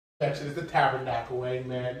section is the tabernacle,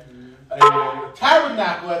 amen. Amen. The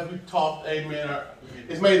tabernacle, as we've talked, amen,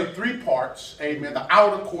 is made of three parts, amen. The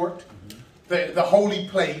outer court, the holy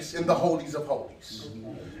place, and the holies of holies.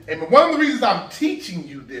 Amen. One of the reasons I'm teaching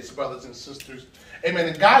you this, brothers and sisters, amen,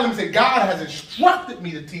 and God, let me say, God has instructed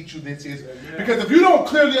me to teach you this is because if you don't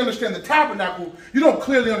clearly understand the tabernacle, you don't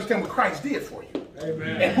clearly understand what Christ did for you.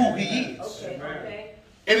 Amen. And who he is. Okay.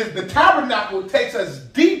 It is the tabernacle takes us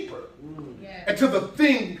deeper into the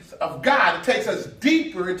things of God. It takes us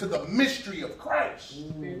deeper into the mystery of Christ.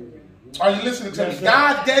 Are you listening to me?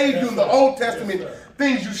 God gave you in the Old Testament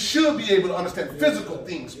things you should be able to understand. Physical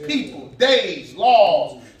things, people, days,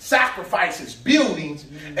 laws, sacrifices, buildings.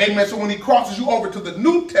 Amen. So when he crosses you over to the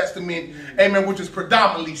New Testament, amen, which is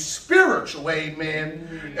predominantly spiritual,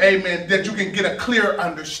 amen, amen, that you can get a clear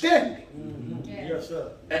understanding. Yes,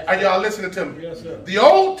 sir. Are y'all listening to me? Yes, sir. The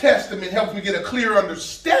Old Testament helps me get a clear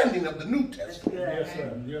understanding of the New Testament. Yes,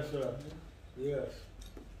 sir. Yes, sir. Yes.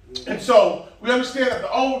 And so we understand that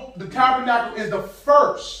the tabernacle is the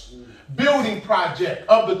first building project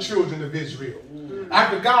of the children of Israel.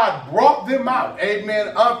 After God brought them out,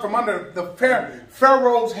 amen, from under the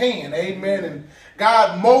Pharaoh's hand, amen,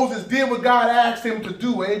 and Moses did what God asked him to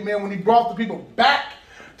do, amen, when he brought the people back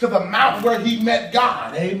to the mount where he met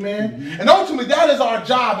God, amen. And ultimately, that is our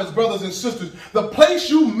job as brothers and sisters. The place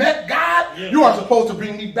you met God, you are supposed to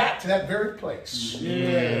bring me back to that very place.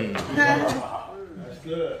 That's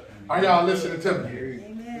good. Are y'all listening to me? Amen.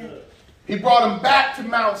 He brought him back to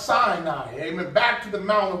Mount Sinai, amen, back to the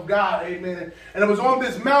Mount of God, amen. And it was on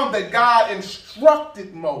this mount that God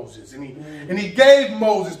instructed Moses, and he gave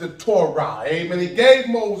Moses the Torah, amen. He gave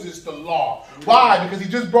Moses the law. Why? Because he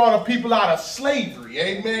just brought a people out of slavery,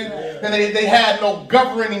 amen. And they had no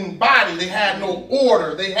governing body, they had no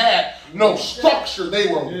order, they had no structure, they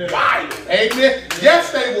were wild, amen.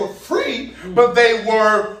 Yes, they were free, but they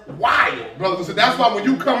were wild, brothers. So that's why when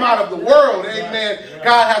you come out of the world, amen,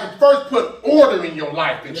 God has to first put order in your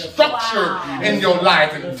life and structure in your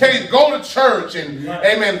life and tell you go to church and,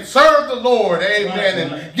 amen, serve the Lord,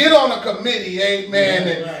 amen, and get on a committee, amen,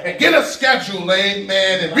 and get a schedule,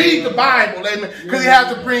 amen, and read the Bible, amen, because he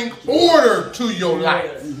has to bring order to your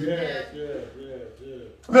life.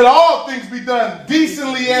 Let all things be done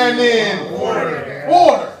decently and in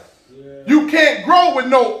order. You can't grow with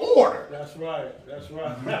no order. That's right. That's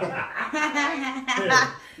right.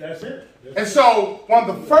 That's it. And so one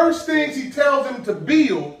of the first things he tells him to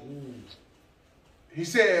build, he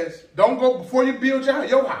says, don't go before you build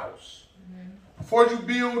your house, before you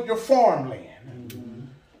build your farmland,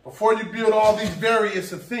 before you build all these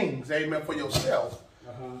various things, amen, for yourself,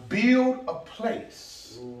 build a place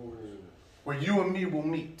where you and me will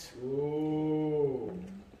meet.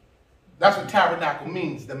 That's what tabernacle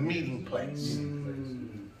means, the meeting place.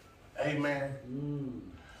 Amen.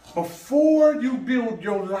 Before you build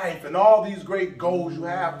your life and all these great goals you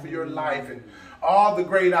have for your life and all the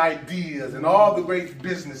great ideas and all the great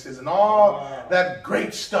businesses and all that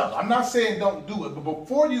great stuff, I'm not saying don't do it, but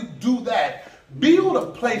before you do that, build a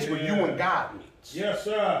place where you and God meet. Yes,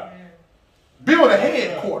 sir. Build a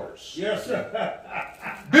headquarters. Yes, sir.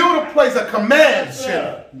 Build a place, a command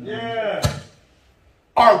center. Yeah.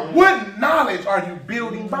 Or what knowledge are you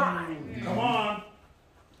building by? Come on.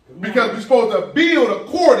 Because we're supposed to build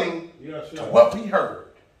according to what we heard.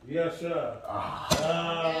 Yes, sir.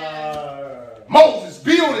 Moses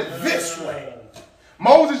built it this way.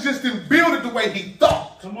 Moses just didn't build it the way he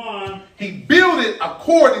thought. Come on. He built it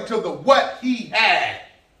according to what he had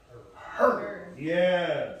heard.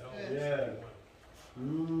 Yeah. Yeah.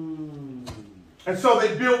 And so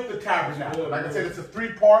they built the tabernacle. Like I said, it's a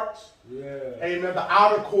 3 parts. Yeah. Amen. The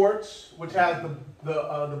outer courts, which has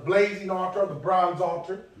the blazing altar, the bronze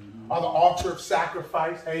altar, or the altar of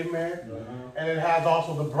sacrifice. Amen. And it has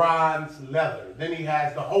also the bronze leather. Then he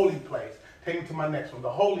has the holy place. Take me to my next one. The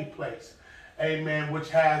holy place. Amen. Which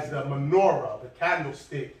has the menorah, the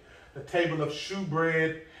candlestick, the table of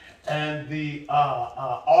shewbread, and the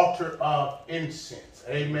altar of incense.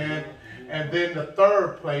 Amen. And then the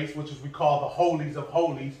third place, which is we call the holies of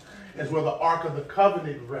holies, is where the Ark of the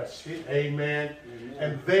Covenant rested. Amen.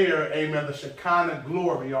 And there, amen, the Shekinah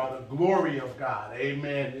glory, or the glory of God,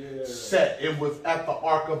 amen, set. It was at the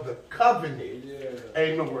Ark of the Covenant,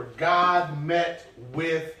 amen, where God met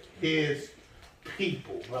with his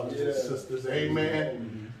people, brothers and sisters.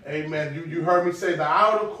 Amen. Amen. You heard me say the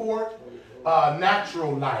outer court,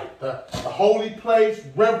 natural light. The holy place,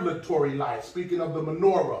 revelatory light. Speaking of the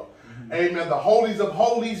menorah. Amen. The holies of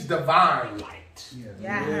holies, divine light.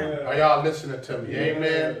 Are y'all listening to me?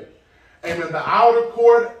 Amen. Amen. The outer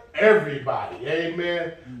court, everybody.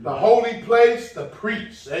 Amen. The holy place, the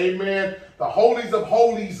priests. Amen. The holies of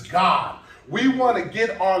holies, God. We want to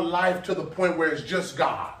get our life to the point where it's just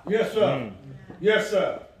God. Yes, sir. Yes,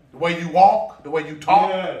 sir. The way you walk, the way you talk,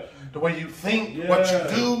 Yes. the way you think, Yes. what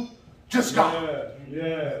you do, just God. Yeah.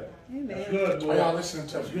 Yeah. That's good, Are boy. y'all listening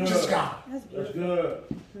to me? That's Just good. God. That's good.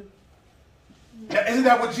 Now, isn't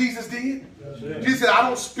that what Jesus did? That's it. Jesus said, I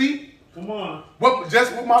don't speak Come on.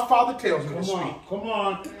 just what my Father tells me to Come speak. on. Come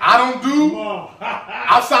on. I don't Come do on.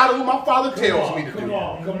 outside of what my Father tells me to Come do.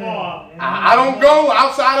 on. Come on. I don't go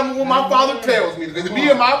outside of what my Father tells me to do. Me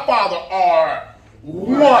and my Father are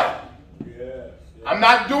one. Yes. I'm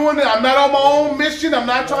not doing it. I'm not on my own mission. I'm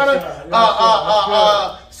not trying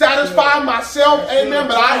to satisfy myself. Amen.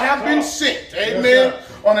 But I have been sent. Amen.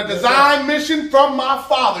 On a design mission from my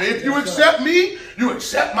Father. If you accept me, you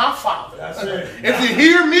accept my Father. That's it. If you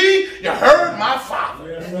hear me, you heard my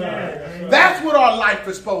Father. Yes, sir. Yes, sir. That's what our life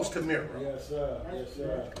is supposed to mirror. Yes, sir. Yes,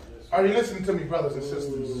 sir. Are you listening to me, brothers and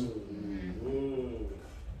sisters? Ooh.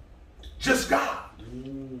 Just God.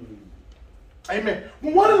 Amen.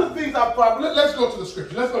 Well, one of the things I thought, let's go to the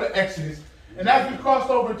scripture. Let's go to Exodus. And as we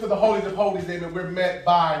crossed over to the holies of holies, amen, we're met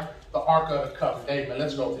by the Ark of the Covenant. Amen.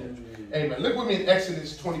 Let's go there. Amen. Look with me in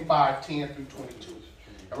Exodus 25, 10 through 22.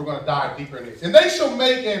 And we're going to dive deeper in this. And they shall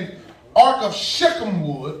make an ark of Shechem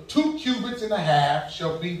wood, 2 cubits and a half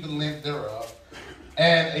shall be the length thereof,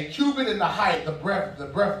 and a cubit in the height, the breadth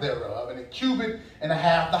thereof, and a cubit and a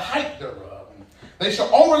half the height thereof. They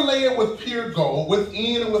shall overlay it with pure gold,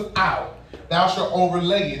 within and without. Thou shalt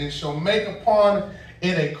overlay it, and shall make upon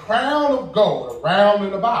it a crown of gold around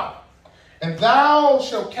and about. And thou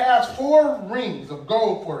shalt cast 4 rings of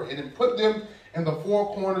gold for it, and put them in the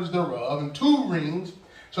 4 corners thereof. And 2 rings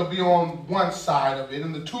shall be on one side of it,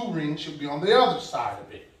 and the 2 rings shall be on the other side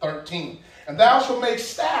of it. 13. And thou shalt make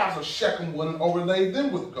staves of Shechem wood, and overlay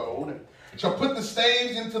them with gold, and shall put the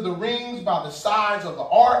staves into the rings by the sides of the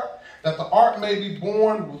ark, that the ark may be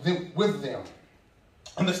borne with them.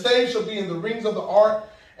 And the staves shall be in the rings of the ark,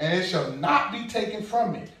 and it shall not be taken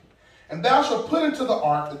from it. And thou shalt put into the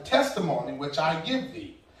ark the testimony which I give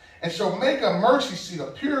thee, and shall make a mercy seat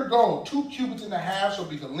of pure gold. 2 cubits and a half shall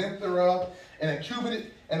be the length thereof, and a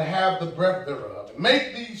cubit and a half the breadth thereof. And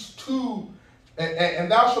make these 2,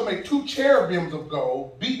 and thou shalt make 2 cherubims of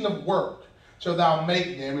gold, beaten of work, shall thou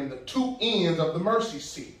make them in the 2 ends of the mercy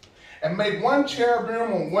seat. And make 1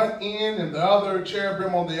 cherubim on one end, and the other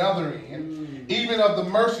cherubim on the other end. Even of the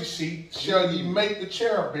mercy seat shall ye make the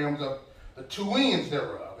cherubims of the 2 ends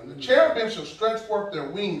thereof. And the cherubim shall stretch forth their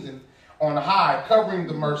wings on high, covering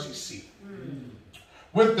the mercy seat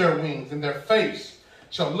with their wings, and their face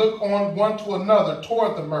shall look on one to another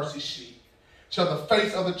toward the mercy seat, shall the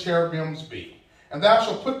face of the cherubims be. And thou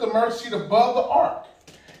shalt put the mercy seat above the ark,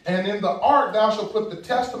 and in the ark thou shalt put the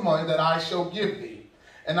testimony that I shall give thee.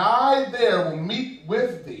 And I there will meet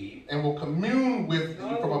with thee, and will commune with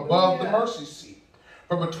thee from above the mercy seat.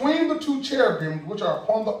 For between the 2 cherubims which are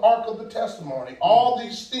upon the ark of the testimony, all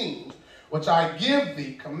these things which I give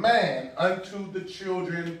thee command unto the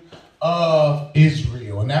children of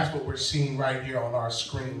Israel. And that's what we're seeing right here on our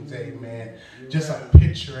screens, amen. Just a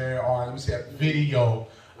picture, or let me say a video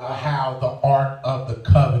of how the Ark of the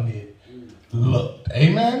Covenant looked.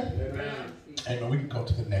 Amen? Amen. Amen. We can go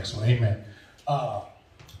to the next one. Amen.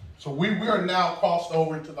 So we are now crossed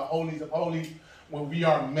over into the holies of holies, when we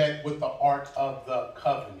are met with the Ark of the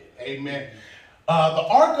Covenant. Amen. The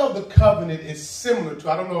Ark of the Covenant is similar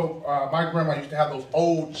to, I don't know, my grandma used to have those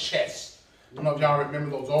old chests. I don't know if y'all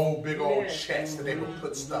remember those old, big old chests that they would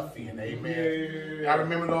put stuff in. Amen. Y'all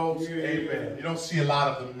remember those? Amen. You don't see a lot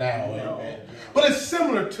of them now. Amen. But it's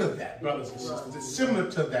similar to that, brothers and sisters. It's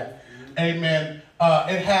similar to that. Amen.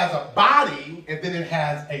 It has a body, and then it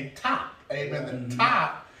has a top. Amen. The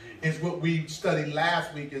top is what we studied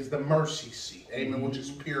last week, is the mercy seat, amen, which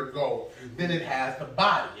is pure gold. Then it has the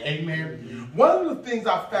body, amen. One of the things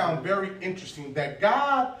I found very interesting, that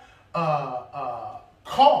God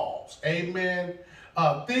calls, amen,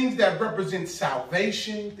 things that represent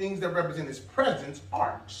salvation, things that represent his presence,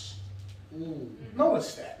 arks.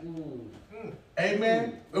 Notice that.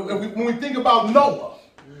 Amen. When we think about Noah,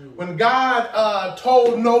 when God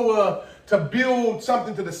told Noah to build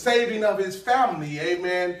something to the saving of his family,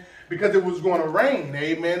 amen, because it was going to rain,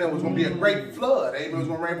 amen. It was going to be a great flood, amen. It was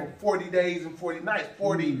going to rain for 40 days and 40 nights.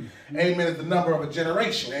 40, amen, is the number of a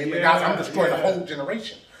generation, amen. Guys, I'm destroying the whole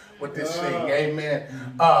generation with this thing, amen.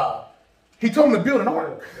 He told him to build an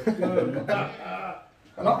ark.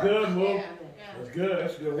 An ark. Good, Mo. That's good.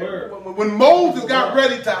 That's a good word. When Moses got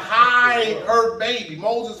ready to hide her baby,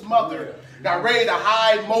 Moses' mother got ready to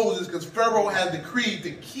hide Moses because Pharaoh had decreed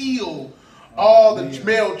to kill all the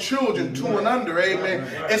male children 2 and under, amen.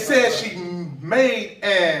 It says she made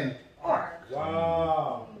an ark.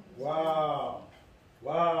 Wow. Wow.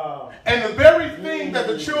 Wow. And the very thing that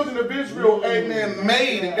the children of Israel, amen,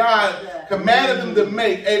 made and God commanded them to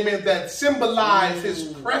make, amen, that symbolized his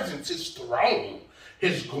presence, his throne,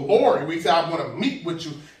 his glory. We said, I want to meet with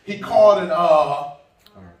you. He called it ark.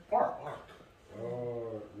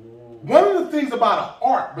 One of the things about an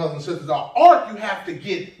ark, brothers and sisters, an ark you have to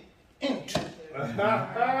get into.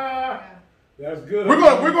 That's good. We're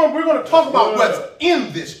going to talk about what's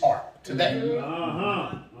in this ark today.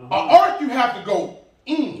 An ark you have to go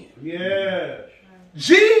in. Yes.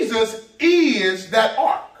 Jesus is that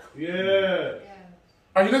ark. Yes.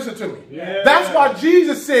 Are you listening to me? Yes. That's why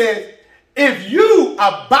Jesus said, if you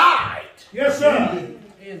abide Yes, sir.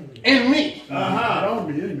 in me,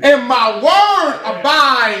 And my word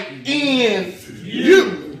abide in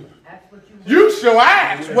you, you shall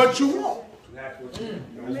ask what you want.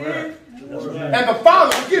 And the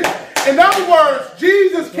Father will give it. In other words,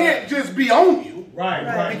 Jesus can't just be on you.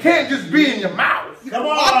 Right. He can't just be in your mouth. Come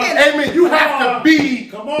on. Amen. You have to be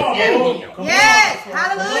Come on. in him. Yes.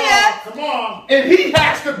 Hallelujah. Come on. And he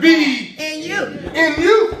has to be In you. in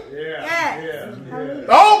you. Yeah. Yes. Yeah.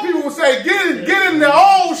 The old people will say, get in the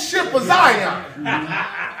old ship of Zion.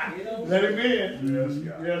 Let him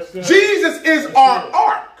in. Yes, sir. Jesus is our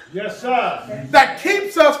ark Yes, sir. that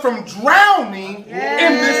keeps us from drowning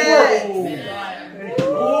in this world.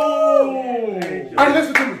 Oh. Are you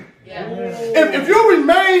listening to me? If you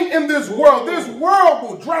remain in this world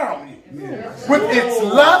will drown you. With its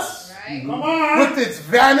lust, Come on. with its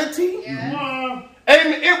vanity, Come on.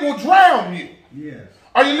 and it will drown you. Yes.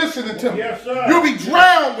 Are you listening to me? Yes, sir. You'll be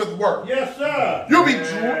drowned with work. Yes, sir. You'll be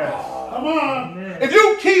drowned. Come on. If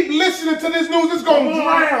you keep listening to this news, it's going to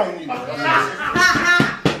drown you.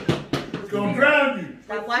 It's going to drown you.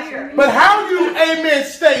 But how you, amen,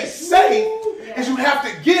 stay safe is you have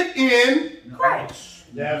to get in Christ.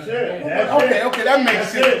 That's it. That's Okay, it. okay, that makes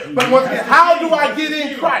That's sense. it. But once again, how do I get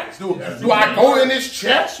in Christ? Do I go in his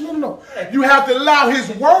chest? No. You have to allow his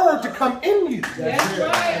word to come in you.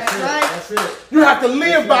 That's it. You have to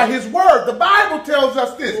live by his word. The Bible tells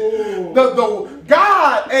us this. The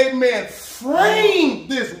God, amen, framed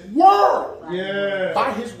this world Yeah.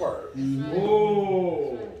 by his word.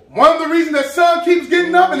 Oh. One of the reasons that sun keeps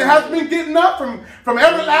getting up, and it has been getting up from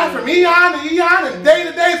everlasting, from eon to eon and day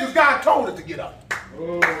to day, is because God told it to get up.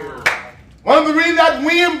 Oh. One of the reasons that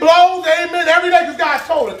wind blows, amen, every day because God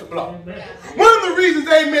told it to blow. One of the reasons,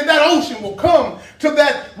 amen, that ocean will come to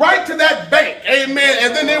that, right to that bank, amen,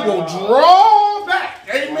 and then it will draw back,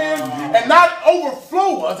 amen, and not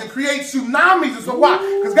overflow us and create tsunamis. And so why?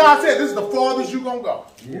 Because God said this is the farthest you're going to go.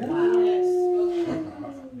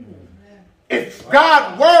 If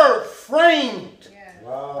God's word framed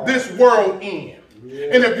this world in.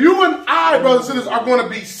 And if you and I, brothers and sisters, are going to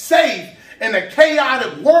be safe in a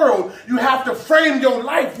chaotic world, you have to frame your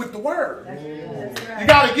life with the word. You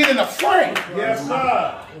got to get in a frame. Yes,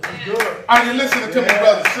 sir. Good. Are you listening to me,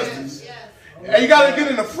 brothers and sisters? And you got to get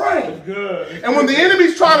in the frame. Good. And when the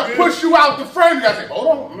enemy's trying to push you out the frame, you got to say, hold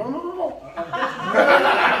on, no.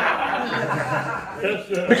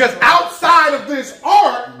 Because outside of this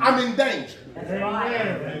ark, I'm in danger.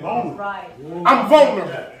 I'm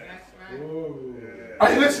vulnerable.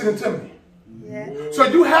 Are you listening to me? So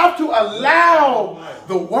you have to allow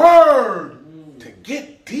the word to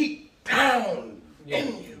get deep down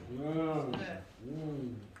in you,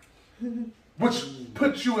 which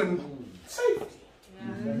puts you in safety.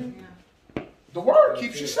 The word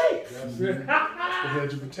keeps you safe. The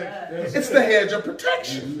hedge of protection. It's the hedge of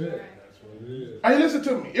protection. Are you listening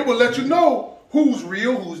to me? It will let you know who's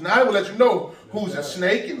real, who's not. It will let you know who's a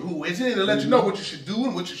snake and who isn't. It'll let you know what you should do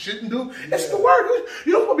and what you shouldn't do. It's the word.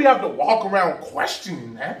 You don't want to be able to walk around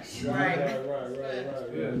questioning that. Right.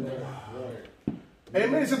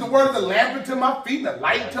 Amen. It says the word is a lamp unto my feet and a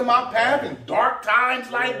light to my path in dark times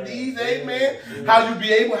like these. Amen. How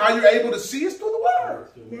you're able to see is through the word.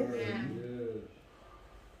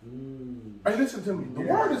 Are you listening to me? The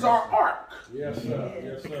word is our ark. Yes, sir.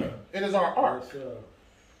 Yes, sir. It is our ark. Yes, sir.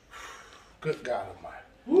 Good God Almighty.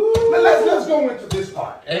 Let's go into this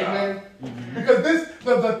ark. Amen. Because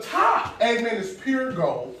the top, amen, is pure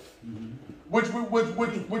gold, which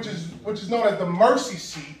is known as the mercy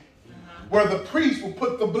seat, where the priest will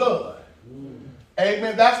put the blood.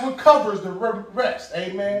 Amen. That's what covers the rest.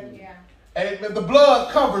 Amen. Amen. The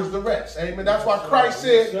blood covers the rest. Amen. That's why Christ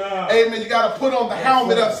said, amen, you got to put on the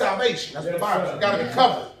helmet of salvation. That's the Bible. You got to be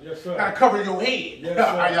covered. Yes, You got to cover your head.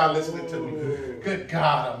 Are y'all listening to me? Good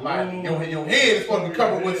God Almighty. Your head is supposed to be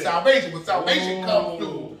covered with salvation, but salvation comes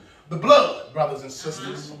through the blood, brothers and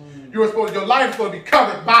sisters. Your life is supposed to be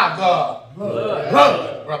covered by the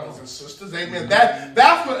blood, brothers and sisters. Amen.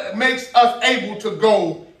 That's what makes us able to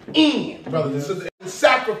go in, brothers and sisters.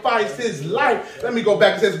 Sacrifice his life. Let me go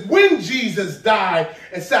back. It says, when Jesus died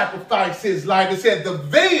and sacrificed his life, it said the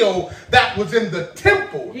veil that was in the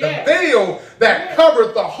temple, the veil that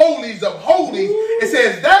covered the holies of holies, it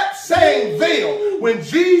says that same veil, when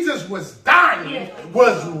Jesus was dying,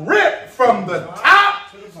 was ripped from the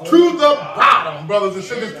top to the bottom, brothers and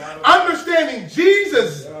sisters. Understanding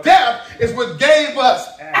Jesus' death is what gave us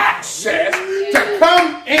access to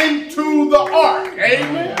come into the ark.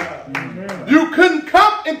 Amen. You couldn't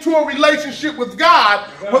come into a relationship with God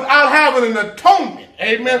without having an atonement,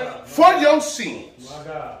 amen, for your sins.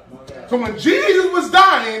 So when Jesus was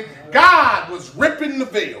dying, God was ripping the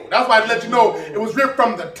veil. That's why I let you know it was ripped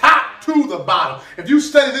from the top to the bottom. If you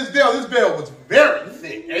study this veil was very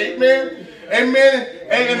thick, amen. Amen.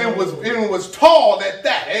 And it was tall at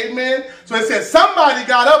that, amen. So it says somebody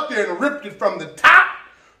got up there and ripped it from the top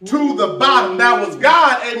to the bottom. That was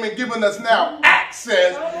God, amen, giving us now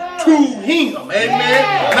access to him,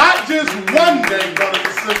 amen. Not just one day, brothers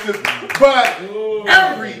and sisters, but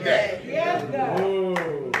every day.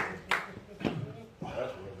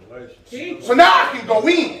 So now I can go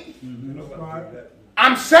in.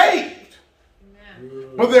 I'm saved.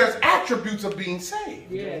 But there's attributes of being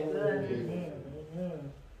saved.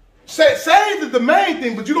 Saved is the main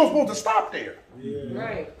thing, but you don't supposed to stop there.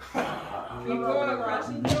 Right. Now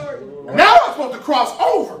I'm supposed to cross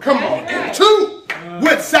over, come on, into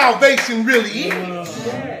what salvation really is.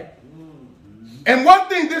 And one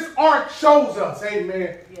thing this ark shows us,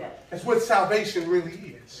 amen, is what salvation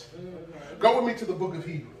really is. Go with me to the book of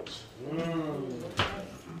Hebrews.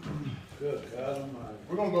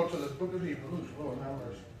 We're going to go to the book of Hebrews. Lord, have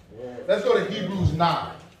mercy. Let's go to Hebrews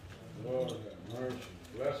 9. Lord, have mercy.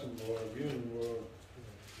 Bless him, Lord. Give him, Lord.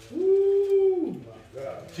 Woo, my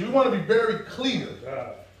God. See, we want to be very clear.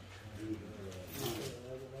 God.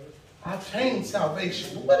 I obtained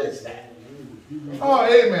salvation. What is that? Oh,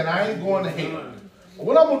 amen. I ain't going to hell.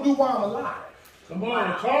 What I'm going to do while I'm alive? Come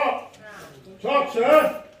on, talk. Talk,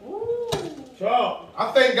 sir. Talk.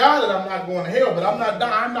 I thank God that I'm not going to hell, but I'm not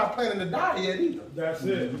dying. I'm not planning to die yet either. That's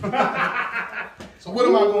it. So what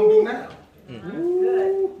am I going to do now?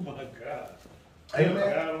 Ooh, my God.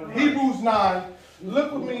 Amen. Hebrews 9.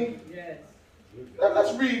 Look with me. Yes.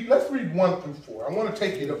 Let's read 1 through 4. I want to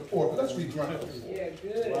take you to 4, but let's read 1 through 4. Yeah,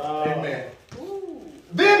 good. Wow. Amen.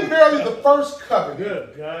 Then verily the first covenant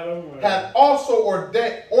Good God, had also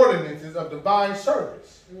ordained ordinances of divine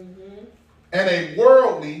service and a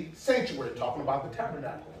worldly sanctuary, talking about the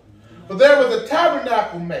tabernacle. For there was a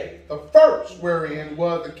tabernacle made, the first wherein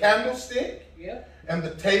was the candlestick and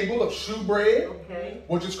the table of shewbread,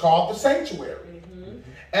 which is called the sanctuary.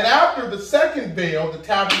 And after the second veil, the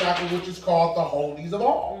tabernacle, which is called the holies of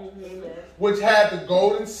all, which had the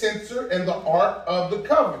golden censer and the ark of the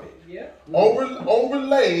covenant,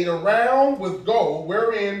 overlaid around with gold,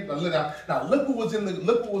 wherein now look what was in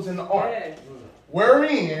the ark,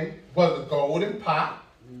 wherein was the golden pot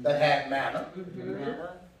that had manna,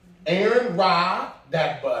 Aaron's rod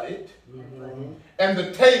that budded, and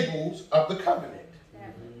the tables of the covenant,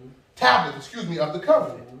 of the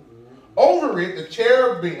covenant. Over it, the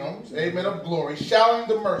cherubims, amen, of glory, shouting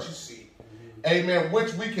the mercy seat, amen,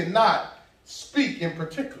 which we cannot speak in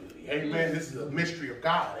particularly, amen. This is a mystery of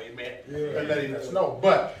God, amen, they're letting us know.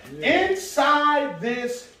 But inside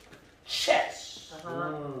this chest,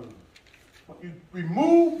 you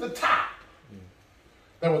remove the top,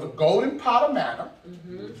 there was a golden pot of manna.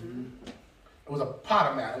 It was a pot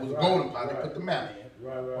of manna. It was a golden pot. They put the manna in.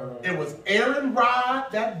 It was Aaron's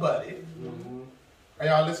rod that budded. Are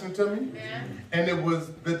y'all listening to me? Yeah. And it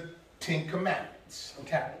was the 10 Commandments.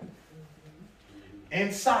 Okay.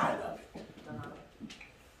 Inside of it,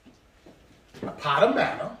 a pot of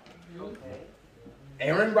manna,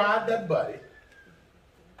 Aaron's rod that budded,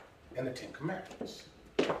 and the 10 Commandments.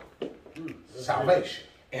 Salvation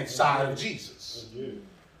inside of Jesus.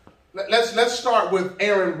 Let's start with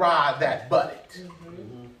Aaron's rod that budded.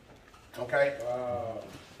 Okay.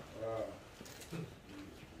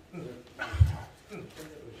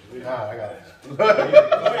 I got it. Go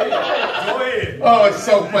ahead. Oh, it's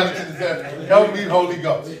so funny. Help me, Holy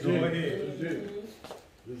Ghost. Go ahead.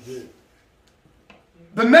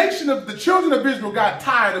 The nation of the children of Israel got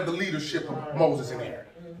tired of the leadership of Moses and Aaron.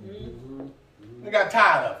 They got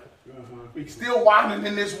tired of it. We still wandering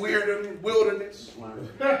in this wilderness.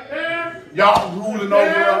 Y'all ruling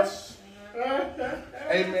over us.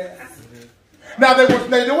 Amen. Now, they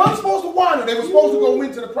weren't supposed to wander. They were supposed to go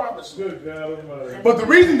into the promised land. Good God Almighty. But the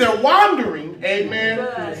reason they're wandering, amen,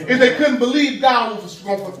 is they couldn't believe God was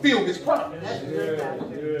going to fulfill his promise. Yeah.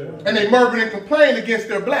 And they murmured and complained against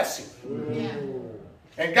their blessing.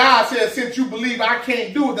 And God said, since you believe I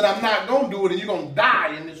can't do it, then I'm not going to do it, and you're going to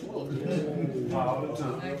die in this wilderness.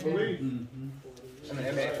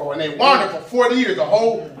 And they wandered for 40 years, the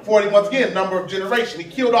whole 40, once again, number of generations. He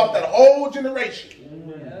killed off that whole generation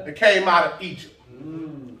that came out of Egypt.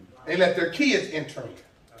 They let their kids enter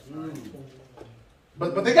in.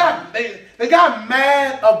 But they got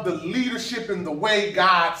mad of the leadership and the way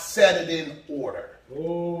God set it in order.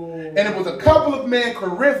 And it was a couple of men,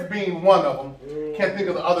 Corinth being one of them. Can't think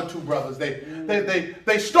of the other two brothers.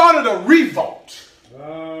 They started a revolt.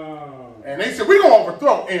 And they said, we're going to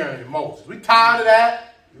overthrow Aaron and Moses. We tired of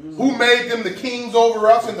that. Who made them the kings over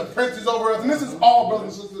us and the princes over us? And this is all,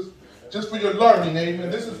 brothers and sisters, just for your learning,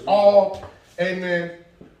 amen. This is all, amen,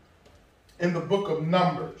 in the book of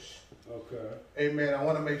Numbers. Okay. Amen. I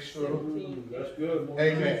want to make sure. That's good.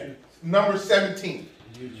 Amen. Numbers 17.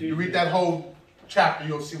 You read that whole chapter,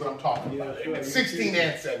 you'll see what I'm talking about. Amen. 16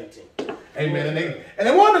 and 17. Amen. And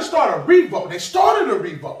they wanted to start a revolt. They started a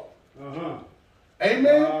revolt.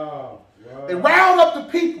 Amen. Wow. They riled up the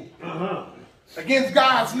people against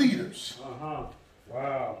God's leaders.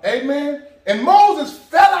 Wow. Amen. And Moses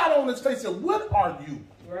fell out on his face and said, what are you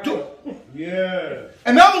doing? Yeah.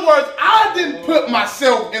 In other words, I didn't put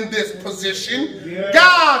myself in this position. Yeah.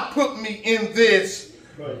 God put me in this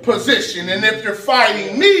position. And if you're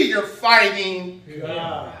fighting me, you're fighting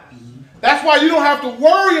God. That's why you don't have to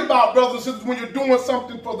worry about, brothers and sisters, when you're doing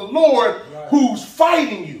something for the Lord who's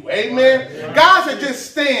fighting you. Amen. God said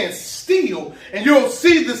just stand still and you'll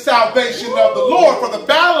see the salvation of the Lord. For the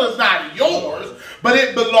battle is not yours, but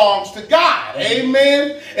it belongs to God.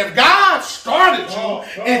 Amen. If God started you,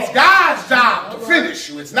 it's God's job to finish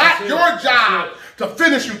you. It's not your job to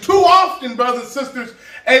finish you. Too often, brothers and sisters,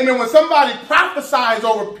 amen, when somebody prophesies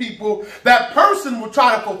over people, that person will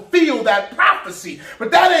try to fulfill that prophecy.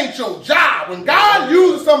 But that ain't your job. When God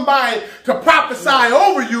uses somebody to prophesy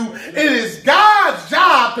over you, it is God's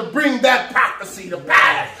job to bring that prophecy to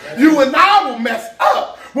pass. You and I will mess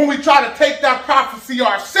up when we try to take that prophecy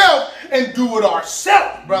ourselves and do it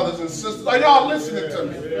ourselves, brothers and sisters. Are y'all listening to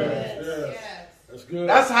me? Yes. That's good.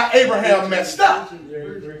 That's how Abraham messed up.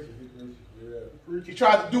 He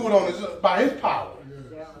tried to do it by his power.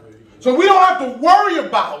 So we don't have to worry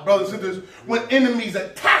about, brothers and sisters, when enemies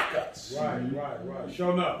attack us. Right.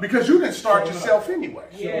 Show up. Because you didn't start yourself anyway.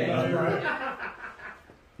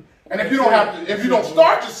 And if you don't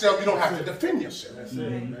start yourself, you don't have to defend yourself. That's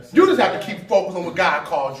it. You just have to keep focused on what God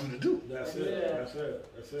calls you to do. That's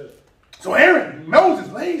it. So Aaron,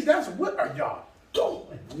 Moses lays down. So what are y'all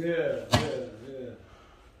doing? Yeah.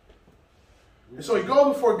 And so he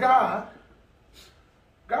goes before God.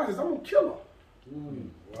 God says, I'm going to kill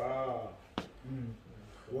him. Wow.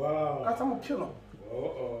 God says, I'm going to kill him.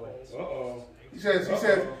 Uh-oh. He says,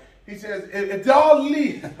 if y'all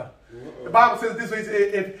live, the Bible says this way, he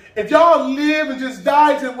said, if y'all live and just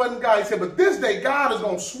die, it wasn't God. He said, but this day God is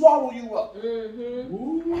going to swallow you up.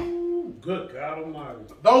 Ooh, good God Almighty.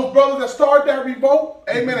 Those brothers that started that revolt,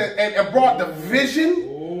 amen, and brought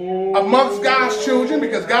division amongst God's children,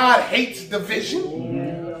 because God hates division.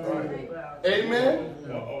 Amen.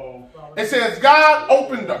 It says God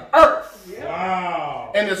opened the earth.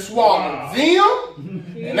 Wow. And it swallowed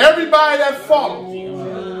them and everybody that followed them.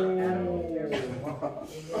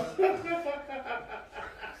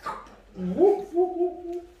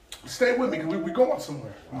 Stay with me because we're going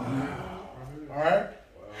somewhere. All right?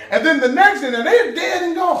 And then the next thing, they're dead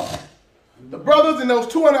and gone. The brothers and those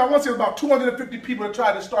 200, I want to say about 250 people that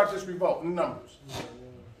tried to start this revolt in Numbers.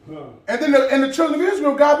 And then the children of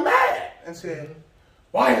Israel got mad and said,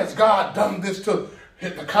 why has God done this to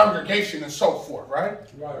the congregation and so forth, right?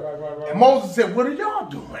 Right. And Moses said, what are y'all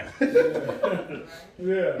doing?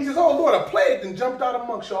 Yeah. He says, oh Lord, a plague and jumped out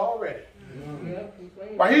amongst you already.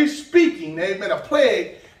 While he's speaking, amen, a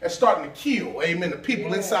plague is starting to kill, amen, the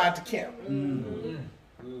people inside the camp.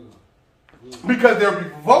 Because they're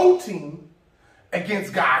revolting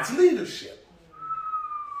against God's leadership.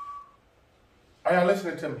 Are y'all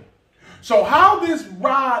listening to me? So how this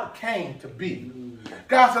rod came to be,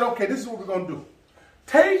 God said, okay, this is what we're going to do.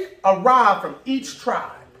 Take a rod from each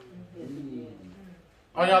tribe.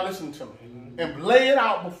 Are y'all listening to me? And lay it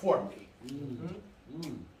out before me.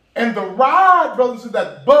 And the rod, brothers, is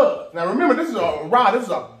that bud. Now remember, this is a rod.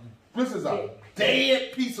 This is a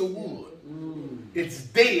dead piece of wood. It's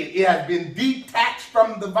dead. It has been detached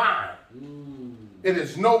from the vine. It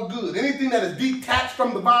is no good. Anything that is detached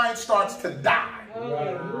from the vine starts to die.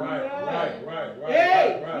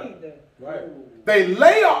 Right. They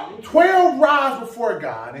lay up 12 rods before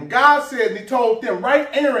God, and God said, and he told them, write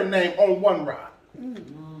Aaron's name on one rod.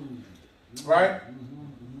 Right?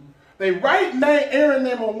 They write Aaron's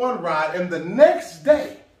name on one rod, and the next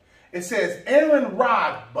day, it says Aaron's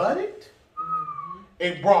rod budded,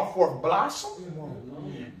 it brought forth blossom,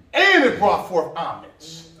 and it brought forth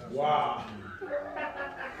almonds. Wow.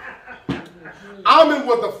 Almond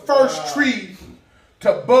was the first tree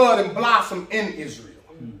to bud and blossom in Israel.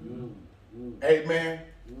 Amen.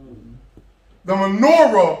 The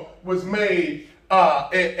menorah was made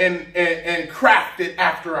and crafted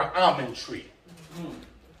after an almond tree.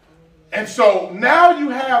 And so now you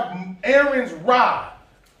have Aaron's rod,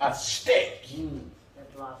 a stick. You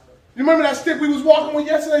remember that stick we was walking with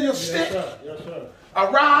yesterday? Your stick? Yes, sir.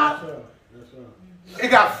 A rod? Yes, sir. It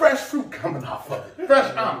got fresh fruit coming off of it.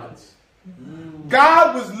 Fresh almonds.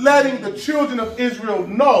 God was letting the children of Israel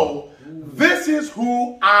know, this is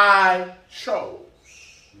who I chose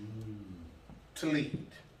to lead.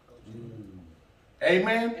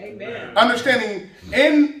 Amen? Amen. Understanding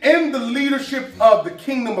in the leadership of the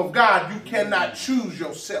kingdom of God, you cannot choose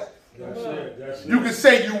yourself. That's it. You can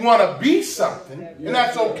say you want to be something, and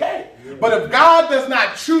that's okay. But if God does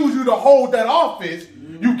not choose you to hold that office,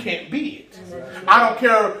 you can't be it. I don't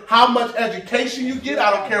care how much education you get.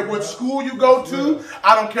 I don't care what school you go to.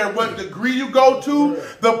 I don't care what degree you go to.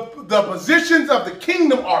 The positions of the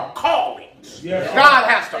kingdom are callings. God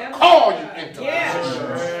has to call you into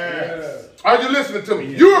positions. Are you listening to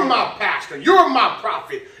me? You're my pastor. You're my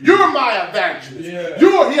prophet. You're my evangelist.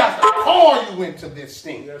 He has to call you into this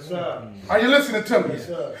thing. Yes, sir. Are you listening to me? Yes,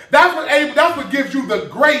 sir. That's what gives you the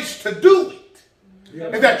grace to do it.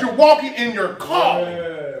 Yes. Is that you're walking in your calling.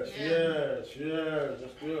 Yes.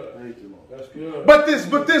 That's good. Thank you, Lord. That's good. But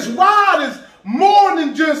this rod is more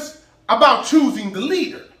than just about choosing the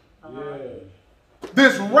leader.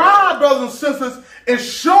 This rod, brothers and sisters, is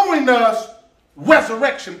showing us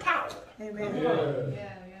resurrection power. Amen.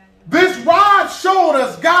 This rod showed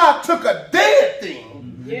us God took a dead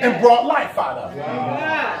thing and brought life out of it.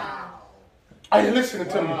 Are you listening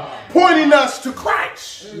to me? Pointing us to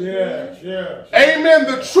Christ. Yes. Amen.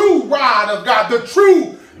 The true rod of God, the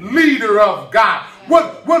true leader of God.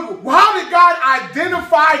 How did God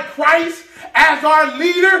identify Christ as our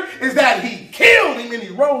leader? Is that he killed him and he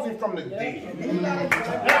rose him from the dead.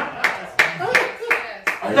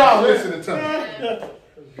 Are y'all listening to me?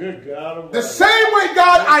 Good God. The same way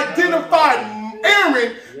God identified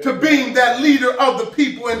Aaron to being that leader of the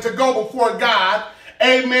people and to go before God,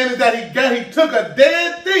 amen, is that he took a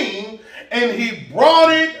dead thing and he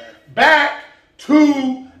brought it back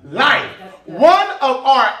to life. One of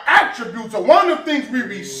our attributes, or one of the things we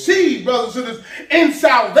receive, brothers and sisters, in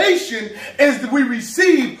salvation is that we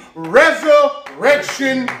receive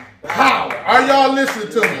resurrection power. Are y'all listening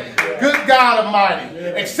to me? Good God Almighty.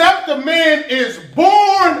 Except the man is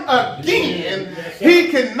born again, he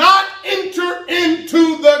cannot enter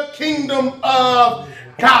into the kingdom of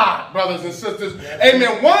God, brothers and sisters.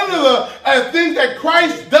 Amen. One of the things that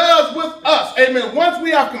Christ does with us, amen, once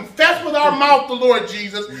we have confessed with our mouth the Lord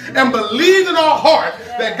Jesus and believed in our heart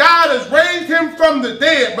that God has raised him from the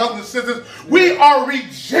dead, brothers and sisters, we are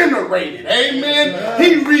regenerated. Amen.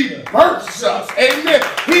 He rebirths us. Amen.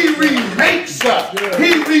 He remakes us.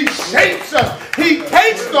 He reshapes us. He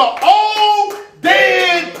takes the old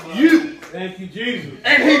dead you. Thank you, Jesus.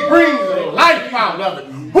 And he brings life out of it.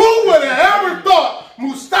 Who would have ever thought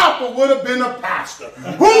Mustafa would have been a pastor?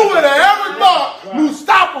 Who would have ever thought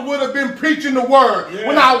Mustafa would have been preaching the word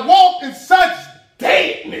when I walked in such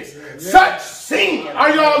deadness, such sin? Are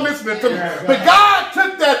y'all listening to me? But God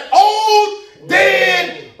took that old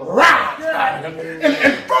dead rod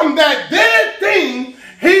and from that dead thing,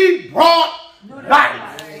 he brought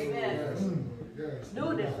life.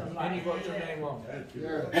 And he wrote your name on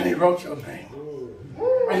it. And he wrote your name.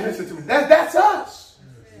 And listen to me. That's us.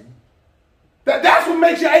 That's what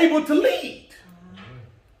makes you able to lead.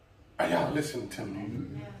 Are y'all listening to me?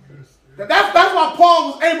 That's why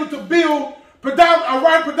Paul was able to build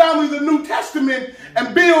predominantly the New Testament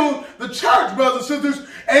and build the church, brothers and sisters.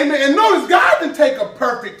 Amen. And notice God didn't take a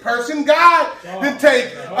perfect person. God didn't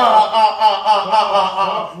take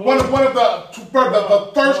one of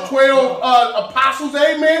the first 12 apostles.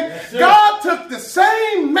 Amen. God took the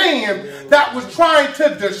same man that was trying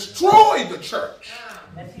to destroy the church.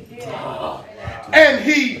 And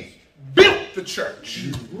he built the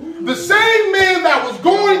church. The same man that was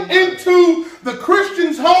going into the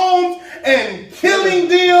Christians' homes and killing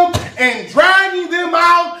them and dragging them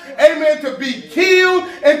out, amen, to be killed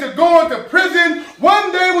and to go into prison,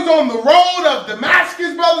 one day was on the road of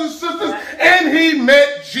Damascus, brothers and sisters, and he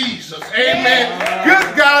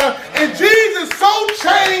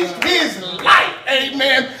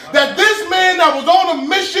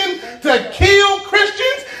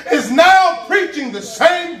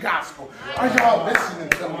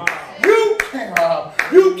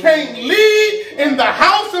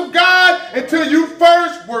until you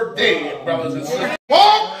first were dead, brothers and sisters.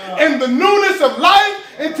 Walk in the newness of life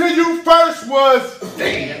until you first was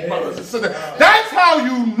dead, brothers and sisters. That's how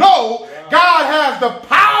you know God has the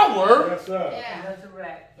power. Yes, sir. Yeah. That's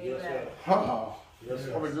correct. Yes, sir. Yes,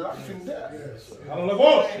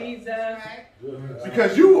 Jesus.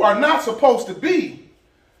 because you are not supposed to be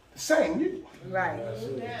the same you. Right.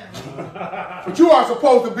 But you are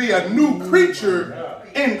supposed to be a new creature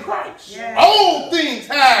in Christ. Yeah. Old things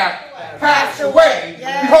have passed away.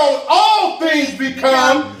 Yeah. Behold, all things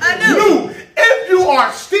become new. If you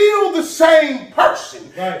are still the same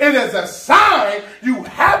person, it is a sign you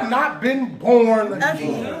have not been born again. That's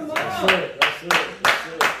it. That's it. That's it.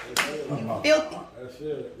 That's it. Filthy. That's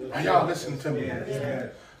it. Now y'all listen to me.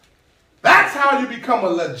 That's how you become a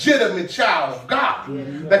legitimate child of God.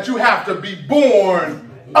 That you have to be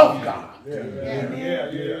born of God.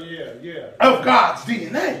 Of God's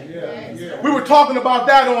DNA. We were talking about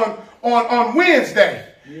that on Wednesday.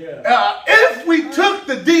 If we took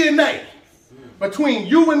the DNA between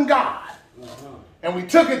you and God and we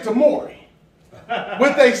took it to Maury,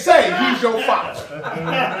 would they say he's your father?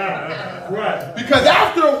 Right. Because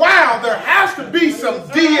after a while there has to be some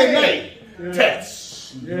DNA tests.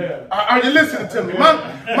 Yeah. Are you listening to me?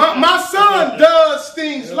 My son does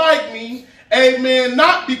things like me, amen,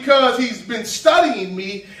 not because he's been studying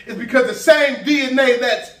me, it's because the same DNA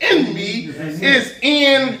that's in me is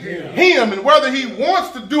in him. And whether he wants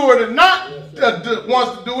to do it or not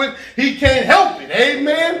wants to do it, he can't help it.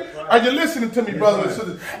 Amen? Are you listening to me, brothers and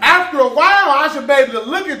sisters? After a while, I should be able to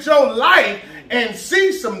look at your life and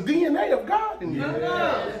see some DNA of God in you.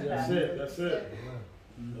 That's it. That's it.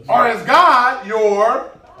 Or is God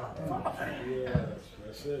your Father? Yeah.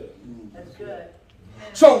 That's it. That's good.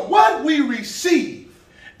 So what we receive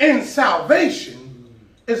in salvation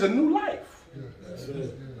is a new life. That's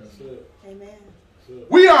it. That's it. Amen.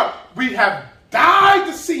 We have died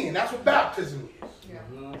to sin. That's what baptism is.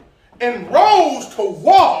 And rose to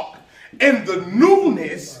walk in the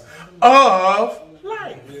newness of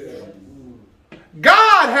life.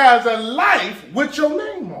 God has a life with your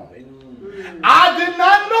name on it. I did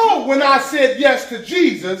not know when I said yes to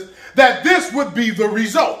Jesus that this would be the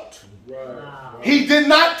result. He did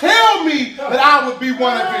not tell me that I would be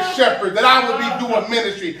one of his shepherds, that I would be doing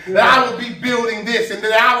ministry, that I would be building this, and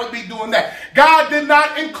that I would be doing that. God did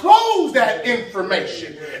not enclose that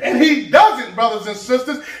information. And he doesn't, brothers and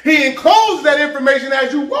sisters. He encloses that information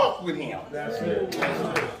as you walk with him. That's it.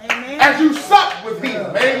 As you sup with him.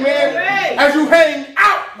 Amen. As you hang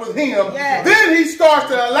out with him. Then he starts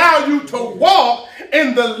to allow you to walk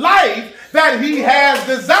in the life that he has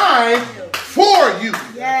designed for you.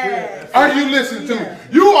 Are you listening to me?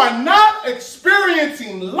 You are not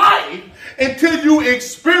experiencing life until you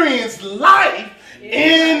experience life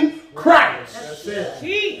in Christ. That's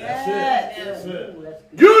it. That's it.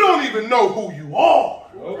 You don't even know who you are.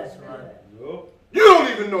 Nope. You don't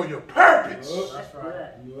even know your purpose.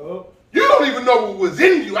 Nope. You don't even know what was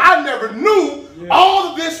in you. I never knew all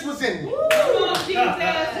of this was in me.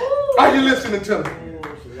 Are you listening to me?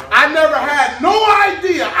 I never had no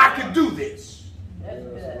idea I could do this.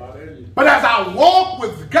 But as I walk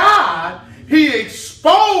with God, he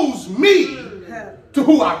exposed me to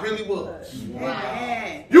who I really was.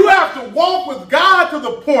 You have to walk with God to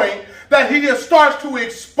the point that he just starts to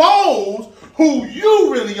expose who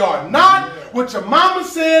you really are. Not what your mama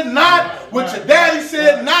said, not what your daddy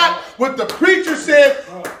said, not what the preacher said.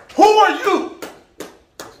 Who are you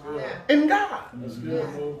in God? That's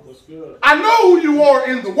good. That's good. I know who you are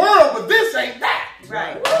in the world, but this ain't that.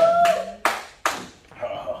 Right.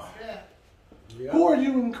 Who are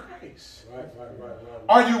you in Christ? Right.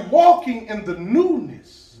 Are you walking in the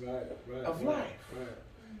newness of life?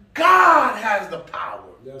 God has the power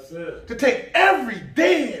That's it. to take every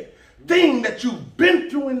dead thing that you've been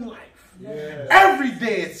through in life, every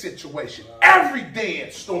dead situation, every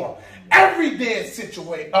dead storm, every dead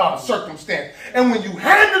circumstance, and when you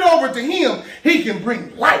hand it over to him, he can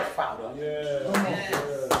bring life out of it.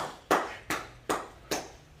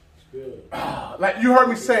 Good. Like you heard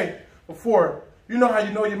me say before, you know how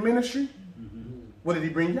you know your ministry? What did he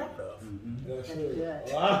bring you out of? That's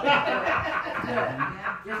it.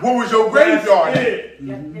 What was your graveyard?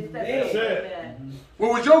 That's it.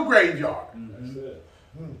 What was your graveyard? That's it.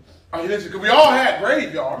 I mean, listen, because we all had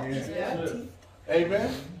graveyards. That's it.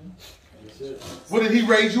 Amen. That's it. What did he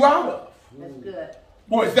raise you out of? That's good.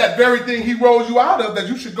 Well, it's that very thing he rose you out of that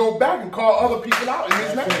you should go back and call other people out in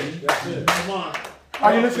his name. That's it. Come on.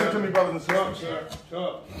 Are you listening to me, brothers and Talk, sisters? sir.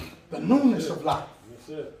 Talk. The newness of life. That's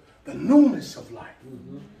it. The newness of life.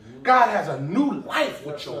 God has a new life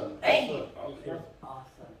with your name. That's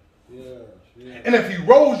awesome. Yes. Yeah. And if he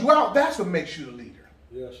rolls you out, that's what makes you the leader.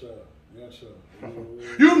 Yes, sir. Yes, sir.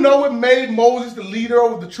 You know what made Moses the leader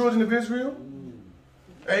over the children of Israel?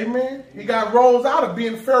 Amen. He got rolled out of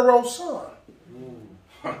being Pharaoh's son.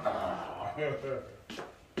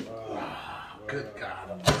 Good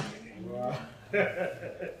God. Wow.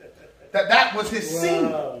 That was his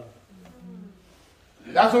sin. Wow.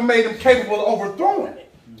 That's what made him capable of overthrowing it.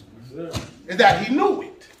 Yes, sir. Is that he knew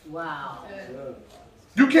it. Wow. Yes, sir.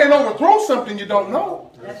 You can't overthrow something you don't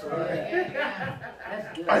know. That's good.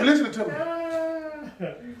 That's good. Are you listening to me?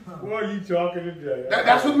 What are you talking today?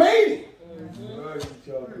 That's what made him. What are you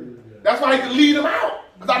talking today? That's why he could lead him out.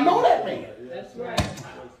 Because I know that man. That's right.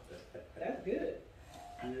 That's good.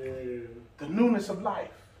 Yeah. The newness of life.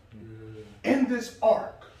 In this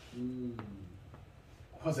ark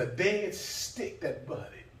was a dead stick that budded.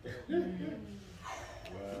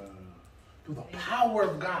 Through the power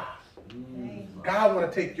of God. God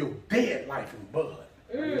want to take your dead life and bud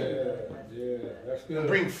Yeah, that's good. and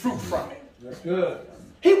bring fruit from it. That's good.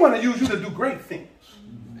 He want to use you to do great things.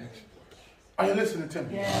 Are you listening to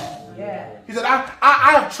me? Yeah. He said,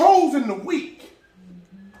 I have chosen the weak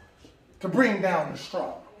to bring down the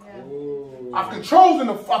strong. Oh, I've chosen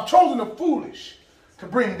the foolish to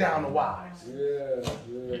bring down the wise.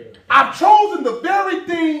 yeah. I've chosen the very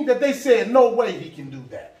thing that they said, no way he can do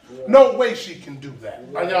that. No way she can do that.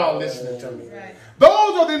 Are y'all listening to me? Right. Those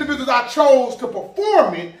are the individuals I chose to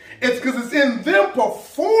perform it. It's because it's in them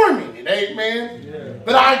performing it, amen,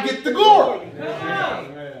 that I get the glory.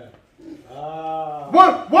 Man.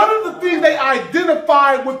 Ah. One of the things they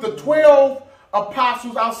identified with the 12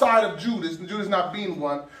 apostles outside of Judas, and Judas not being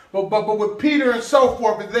one, but with Peter and so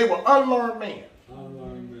forth, is they were unlearned men.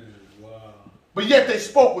 Man. Wow. But yet they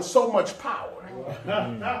spoke with so much power.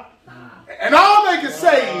 And all they can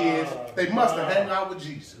say is they must have hung out with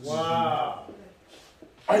Jesus. Wow.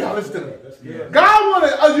 Are y'all listening? That's good. God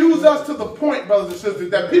want to use us to the point, brothers and sisters,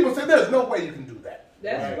 that people say there's no way you can do that.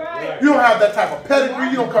 That's right. You don't have that type of pedigree.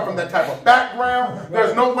 You don't come from that type of background.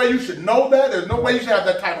 There's no way you should know that. There's no way you should have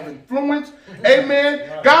that type of influence.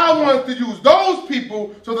 Amen. God wants to use those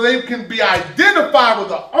people so that they can be identified with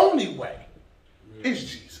the only way is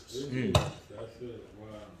Jesus. That's it.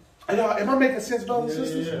 Wow. Y'all, am I making sense, brothers and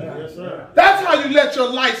sisters? Yes, sir. That's how you let your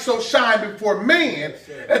light so shine before men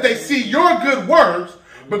that they see your good works,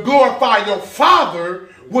 but glorify your Father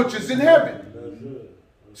which is in heaven. That's it.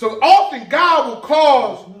 So often God will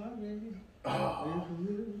cause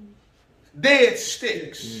dead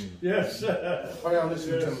sticks. Yes, sir. Are y'all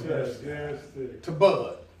listening to me? Yes, To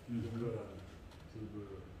bud.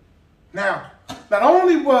 Now, not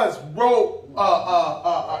only was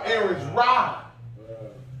Aaron's rod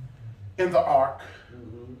in the ark,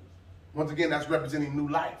 once again, that's representing new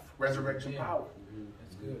life, resurrection power.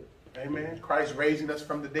 That's good. Amen. Christ raising us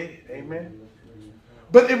from the dead. Amen.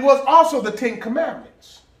 But it was also the 10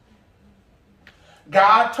 Commandments.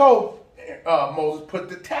 God told Moses, put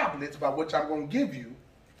the tablets by which I'm going to give you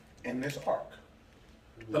in this ark.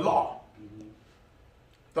 The law.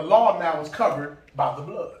 The law now is covered by the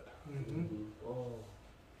blood.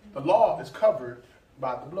 The law is covered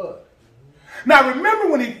by the blood. Now remember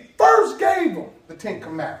when he first gave them the 10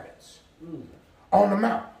 Commandments on the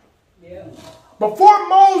mountain. Yeah. Before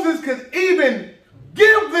Moses could even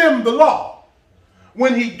give them the law,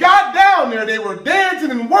 when he got down there, they were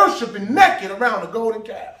dancing and worshiping naked around the golden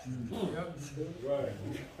calf. Right.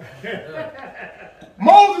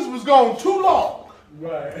 Moses was gone too long.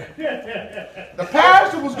 Right. The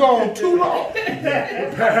pastor was gone too long.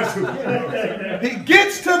 He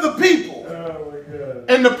gets to the people, Oh, my God.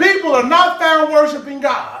 and the people are not found worshiping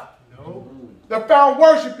God. No. They're found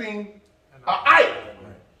worshiping an idol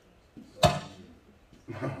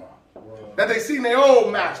that they seen their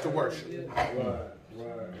old master worship. Right.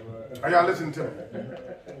 Are y'all listening to me?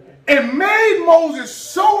 It made Moses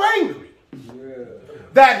so angry Yeah.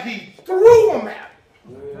 that he threw them at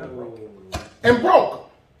him Oh. and broke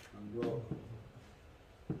them.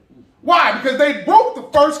 Why? Because they broke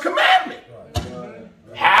the first commandment.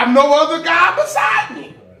 Have no other God beside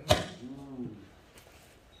me.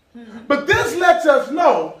 But this lets us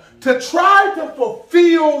know to try to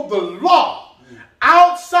fulfill the law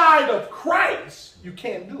outside of Christ, you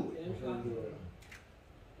can't do it.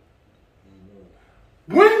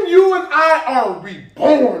 When you and I are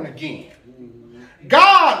reborn again,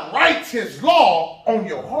 God writes his law on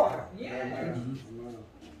your heart. Yeah.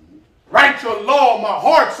 Write your law on my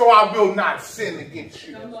heart so I will not sin against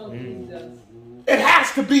you. Come on, Jesus. It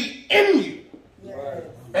has to be in you Right.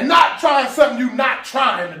 and not trying something you're not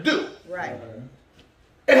trying to do. Right.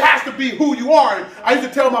 It has to be who you are. I used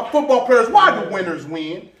to tell my football players, why do winners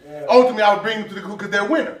win? Ultimately, I would bring them to the group because they're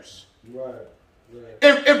winners. Right. Right.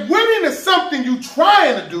 If winning is something you're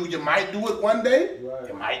trying to do, you might do it one day, Right.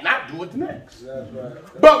 you might not do it the next. That's right.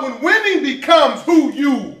 But when winning becomes who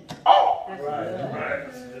you are, Right.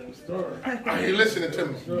 Story. are you listening to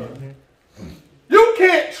me? Story. You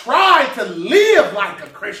can't try to live like a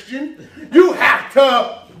Christian. You have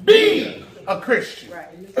to be a Christian.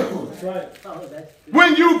 That's right. Oh, that's good.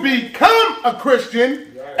 When you become a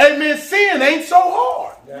Christian, amen, sin ain't so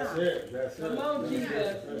hard. That's it. That's it. Come on,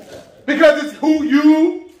 Jesus. Because it's who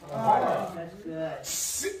you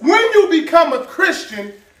That's good. when you become a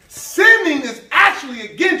Christian, sinning is actually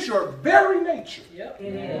against your very nature. Yep.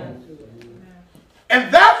 It is.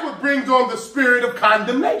 And that's what brings on the spirit of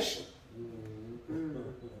condemnation.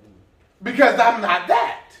 Because I'm not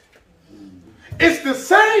that. It's the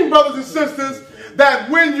same, brothers and sisters, that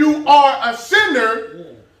when you are a sinner,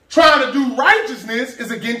 trying to do righteousness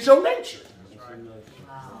is against your nature.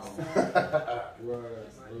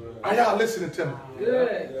 Are y'all listening to me?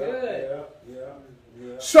 Good, good.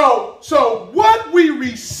 Yeah. So what we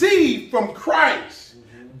receive from Christ,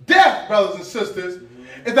 death, brothers and sisters,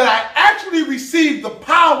 is that I actually receive the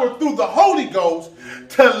power through the Holy Ghost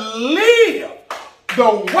to live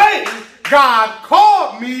the way God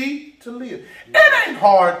called me to live. It ain't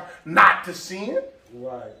hard not to sin.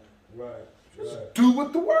 Right. Do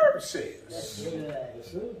what the word says. That's good.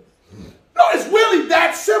 That's it. No, it's really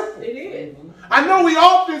that simple. It is. I know we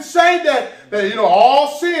often say that all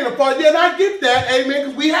sin apart. Yeah, and I get that, amen,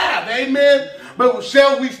 because we have, amen. But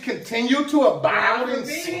shall we continue to abide in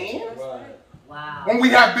sin Right. Wow. when we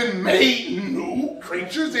have been made new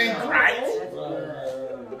creatures in Christ? That's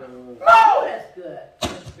good. No. That's good.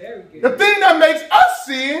 That's very good. The thing that makes us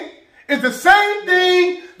sin is the same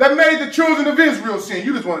thing that made the children of Israel sin.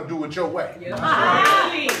 You just want to do it your way. Yep.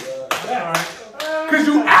 Because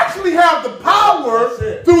you actually have the power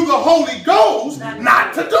through the Holy Ghost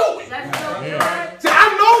not to do it. That's so good. See,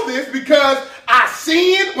 I know this because I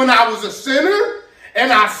sinned when I was a sinner,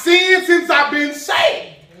 and I sinned since I've been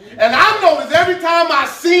saved. And I notice every time I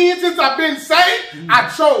sin since I've been saved, I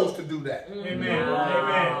chose to do that. Amen. We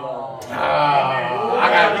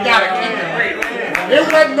gotta keep it real. It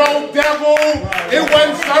wasn't no devil. It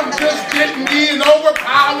wasn't something just getting me and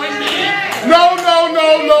overpowering me. No.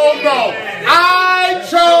 I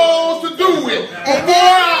chose to do it.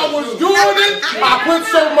 Before I was doing it, I put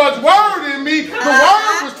so much word in me. The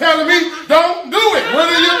word was telling me, don't do it. What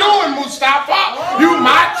are you doing, Mustafa? You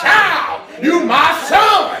my child. You my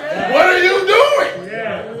son. What are you doing?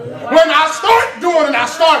 When I start doing it, I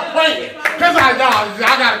start praying. Because I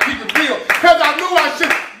got to keep it real. Because I knew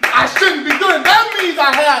I shouldn't be doing it. That means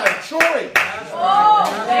I had a choice.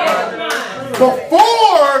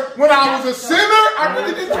 Before, when I was a sinner, I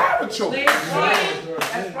really didn't have a choice.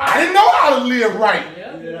 I didn't know how to live right.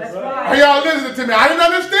 Are y'all listening to me? I didn't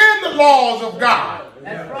understand the laws of God.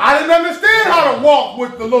 I didn't understand how to walk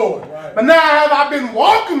with the Lord. But now have I been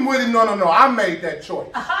walking with him? No. I made that choice.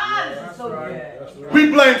 That's so good. We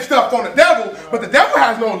blame stuff on the devil, but the devil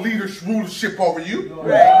has no rulership over you.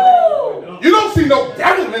 You don't see no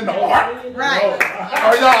devil in the ark. Right.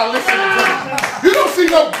 Are y'all listening to me? You don't see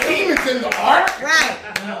no demons in the ark.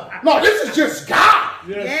 Right. No, this is just God.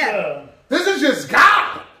 Yeah. This is just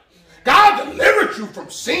God. God delivered you from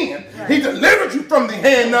sin. He delivered you from the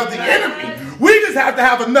hand of the enemy. We just have to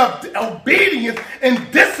have enough obedience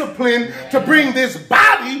and discipline to bring this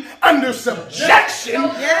body under subjection to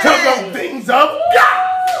the things of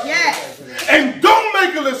God. Yes. And don't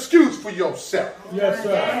make an excuse for yourself. Yes,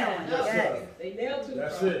 sir. Yes, sir. They nailed to the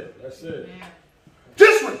That's cross. it. That's it.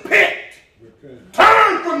 Just repent. Repent.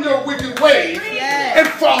 Turn from your wicked ways and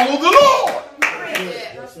follow the Lord.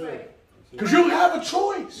 That's it. Because you have a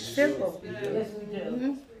choice. Simple. Yes, we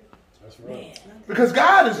do. That's right. Because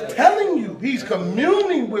God is telling you. He's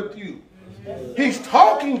communing with you. He's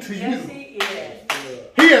talking to Yes, you. he is.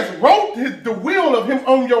 He has wrote the will of him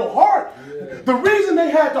on your heart. The reason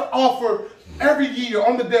they had to offer every year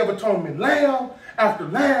on the Day of Atonement lamb after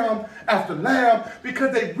lamb after lamb,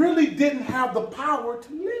 because they really didn't have the power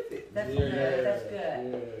to live it. That's good. That's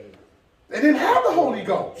good. They didn't have the Holy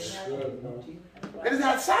Ghost. Good, man. They just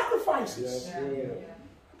had sacrifices. Yes, good.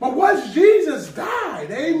 But once Jesus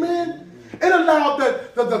died, amen, it allowed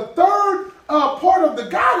the third part of the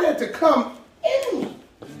Godhead to come in me.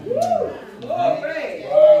 Glory.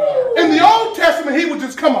 In the Old Testament, he would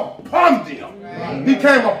just come upon them. He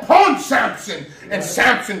came upon Samson, and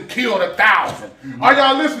Samson killed 1,000. Are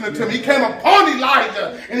y'all listening to me? He came upon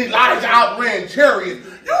Elijah, and Elijah outran chariots.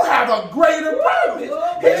 You have a greater purpose.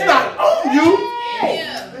 He's not on you.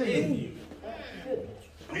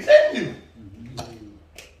 He's in you.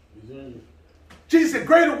 Jesus said,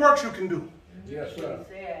 greater works you can do. Yes, sir.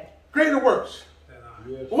 Said. Greater works.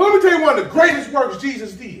 Yes. Well, let me tell you one of the greatest works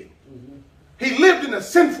Jesus did. He lived in a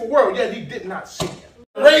sinful world, yet he did not sin.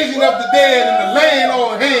 Raising up the dead and the laying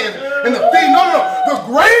on hands and the feet. No. The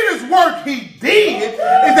greatest work he did is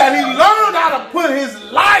that he learned how to put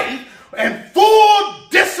his life in full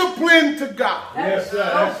discipline to God. Yes, sir.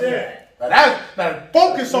 That's it. Now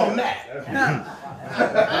focus on that.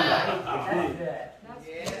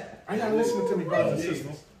 Are y'all listening to me, brothers and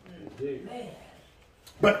sisters?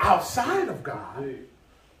 But outside of God,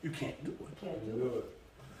 you can't do it.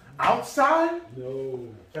 Outside, No.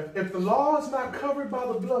 if the law is not covered by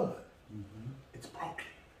the blood, it's broken.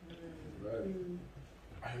 Right.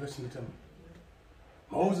 Are you listening to me?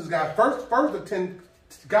 Moses got first the 10.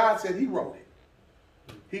 God said he wrote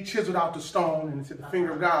it. He chiseled out the stone and he said the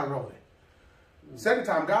finger of God wrote it. Second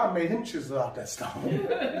time, God made him chisel out that stone.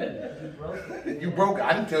 You broke it.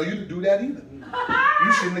 I didn't tell you to do that either.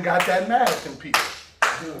 You shouldn't have got that mad at them people.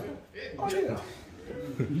 Oh, yeah.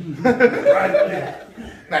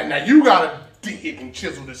 Right. Now you gotta dig and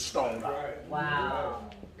chisel this stone out. Wow.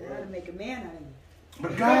 Gotta make a man out of you.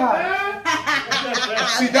 But God,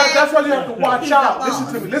 see that's why you have to watch out.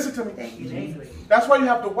 Listen to me. Thank you, Jesus. That's why you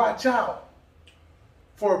have to watch out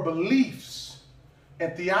for beliefs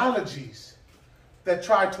and theologies that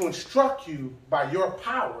try to instruct you by your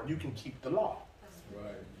power. You can keep the law.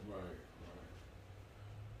 Right.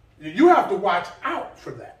 You have to watch out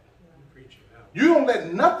for that. You don't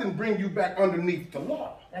let nothing bring you back underneath the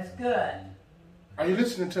law. That's good. Are you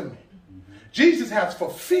listening to me? Jesus has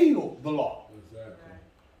fulfilled the law. Exactly.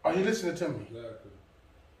 Are you listening to me? Exactly.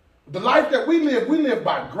 The life that we live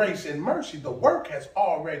by grace and mercy. The work has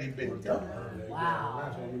already been done.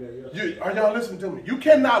 Wow. Are y'all listening to me? You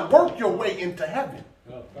cannot work your way into heaven.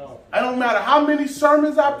 Powerful. I don't matter how many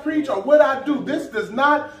sermons I preach or what I do. This does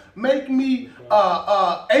not make me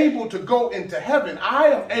able to go into heaven. I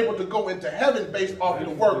am able to go into heaven based off of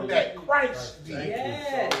the work that Christ did.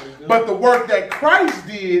 Yes. But the work that Christ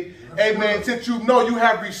did, amen, since you know you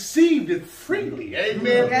have received it freely,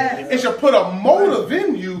 amen, Yes. it should put a motive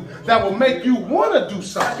in you that will make you want to do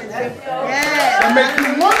something. Yes. And make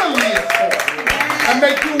you want to live for it. And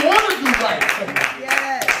make you want to do right for it.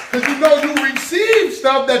 Yes. Because you know you receive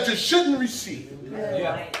stuff that you shouldn't receive.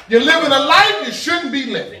 Yeah. You're living a life you shouldn't be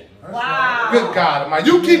living. Wow. Good God Almighty.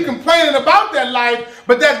 You keep complaining about that life,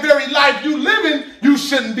 but that very life you living, you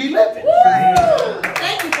shouldn't be living.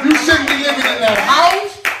 You shouldn't be living in that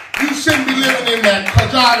house. You shouldn't be living in that,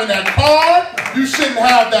 driving that car. You shouldn't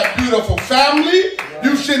have that beautiful family.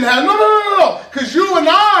 You shouldn't have, no. Because you and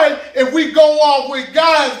I, if we go off with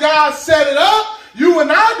God, as God set it up, you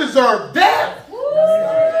and I deserve death.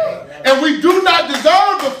 And we do not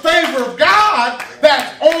deserve the favor of God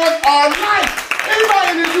that's on our life.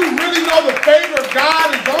 Anybody that you really know the favor of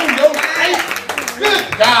God is on your life? Good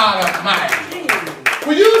God Almighty.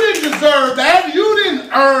 Well, you didn't deserve that. You didn't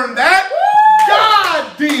earn that.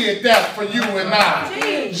 God did that for you and I.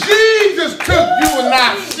 Jesus took you and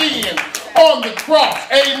I sin on the cross.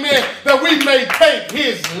 Amen. That we may take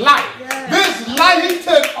his life. This life, he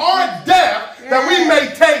took our death that we may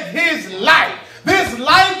take his life. This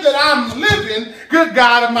life that I'm living, good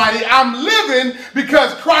God Almighty, I'm living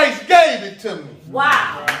because Christ gave it to me.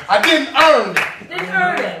 Wow. I didn't earn it. Didn't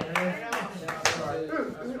earn it.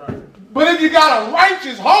 But if you got a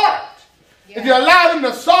righteous heart, if you allow him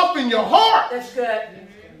to soften your heart, That's good.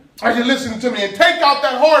 as you listen to me, and take out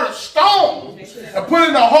that heart of stone and put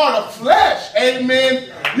in a heart of flesh, amen,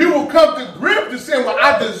 you will come to grips to saying, well,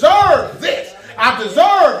 I deserve this. I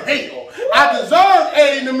deserve hell. I deserve,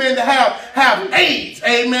 amen, to have AIDS.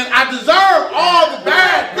 Amen. I deserve all the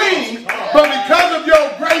bad things. But because of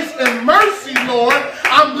your grace and mercy, Lord,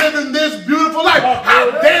 I'm living this beautiful life.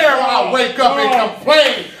 How dare I wake up and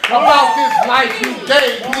complain about this life you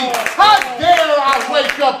gave me? How dare I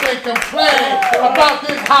wake up and complain about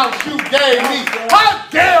this house you gave me? How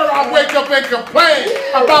dare I wake up and complain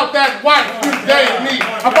about that wife you gave me?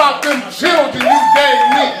 About them children you gave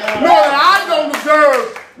me? Knowing I don't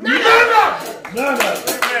deserve none of it. None of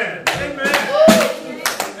it. Amen.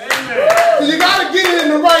 So you got to get it in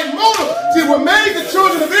the right motive. See, what made the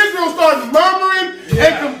children of Israel start murmuring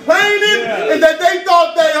and complaining is that they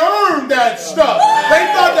thought they earned that stuff. They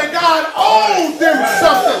thought that God owed them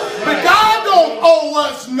something. But God don't owe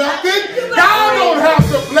us nothing. God don't have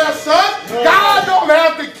to bless us. God don't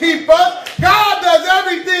have to keep us. God does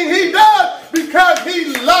everything he does because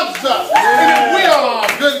he loves us. And if we are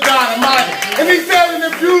good God Almighty. And he said in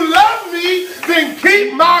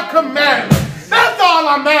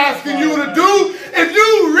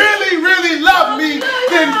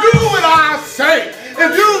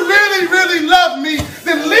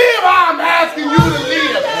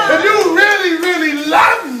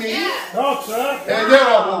Talk, sir. And then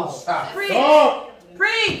I won't stop. Preach. Talk.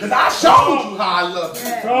 Preach. Because I showed you how I love you.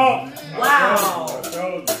 Talk. Wow. I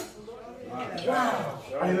told you. Wow.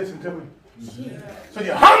 Hey, listen to me. So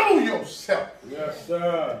you humble yourself Yes,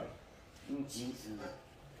 sir. and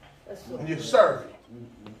you serve him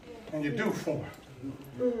and you do for him.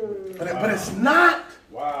 But it's not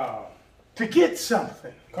Wow. to get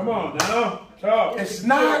something. Come on now. Talk. It's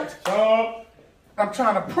not Talk. I'm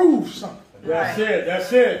trying to prove something. That's it.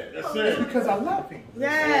 That's it. That's It's it. because I love him.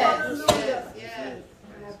 Yes.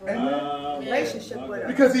 Amen. Relationship with her.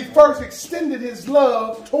 Because he first extended his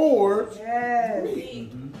love towards Yes. me.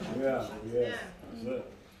 Yeah. Yes. That's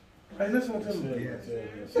it. Hey, listen to That's me. it. That's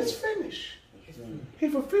it. It's That's it. finished. He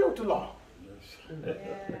fulfilled the law.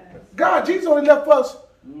 God, Jesus only left us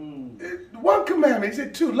one commandment. He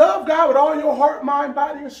said two. Love God with all your heart, mind,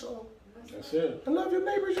 body, and soul. That's it. And love your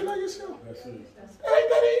neighbors, you love yourself. That's it. Ain't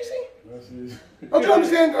that easy? That's it. Don't you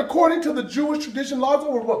understand? According to the Jewish tradition, laws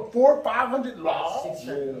over what, 400 or 500 laws?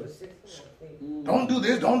 Don't do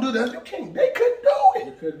this, don't do that. You can't. They couldn't do it.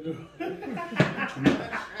 You couldn't do it.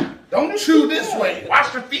 Don't chew this way.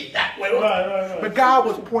 Wash your feet that way. Right. But God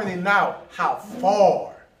was pointing out how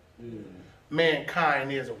far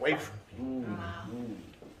mankind is away from me.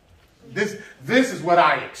 This is what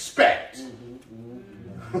I expect.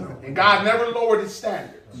 And God never lowered his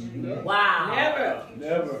standards. Wow.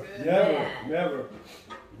 Never.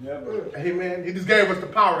 Amen. He just gave us the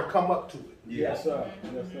power to come up to it. Yes, sir.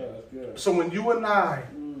 Yes, sir. That's good. So when you and I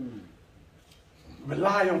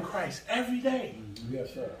rely on Christ every day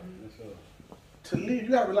Yes, sir. Yes, sir. to live, you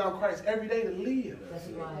got to rely on Christ every day to live. That's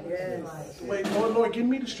right. Yes. That's right. Wait, Lord, give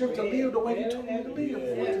me the strength to live the way you told me to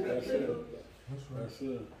Yeah, live. that's it. That's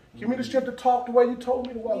it. Give me the strength to talk the way you told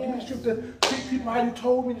me to walk. Give me the strength to treat people how you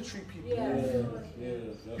told me to treat people. Yes.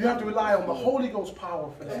 You have to rely on the Holy Ghost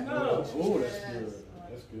power for that. Oh, that's good.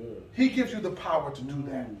 That's good. He gives you the power to do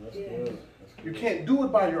that. That's good. You can't do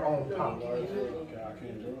it by your own power. Okay, I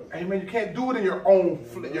can't do it. Amen. You can't do it in your own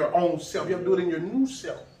self. You have to do it in your new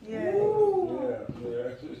self. Yes.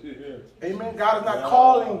 Yeah. Amen. God is not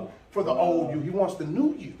calling for the old you. He wants the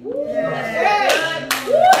new you. That's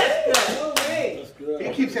good. He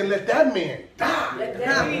keeps saying, let that man die.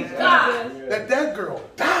 Let that girl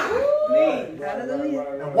die.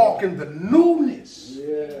 Hallelujah. And walk in the newness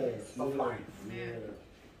Yes. of life. Yes.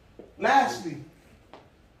 Lastly,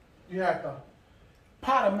 you have the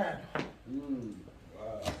pot of manna.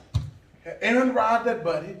 Wow. Aaron rod that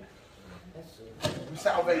budded.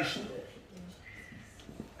 Salvation.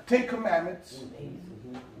 The 10 Commandments.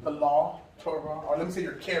 The law, Torah, or let me say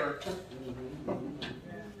your character.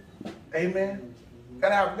 Amen. You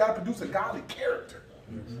gotta produce a godly character.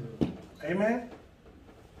 Amen.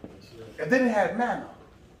 And then it had manna.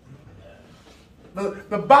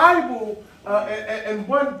 The Bible, in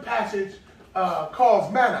one passage,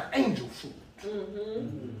 calls manna angel food.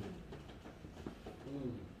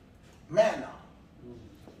 Manna.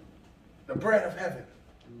 The bread of heaven.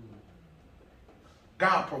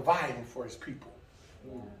 God providing for his people.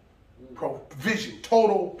 Provision,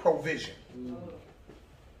 total provision.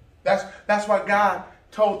 That's why God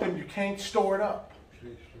told them you can't store it up.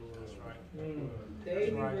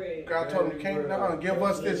 God told them you can't give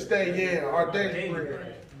us this day, our daily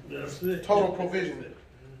bread. Total provision.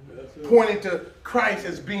 Pointing to Christ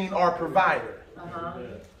as being our provider.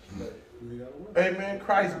 Amen.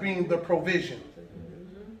 Christ being the provision.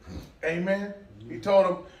 Amen. He told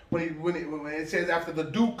them when it says after the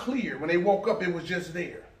dew cleared, when they woke up, it was just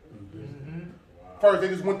there. First, they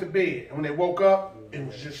just went to bed, and when they woke up, it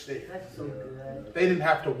was just there. That's so good. They didn't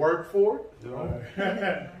have to work for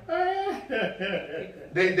it.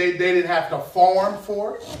 They didn't have to farm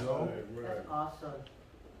for it. That's awesome.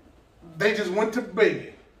 They just went to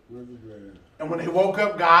bed, and when they woke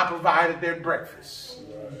up, God provided their breakfast.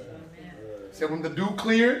 So when the dew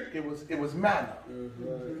cleared, it was manna.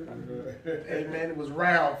 Amen. It was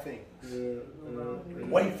round things,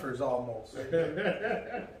 wafers almost.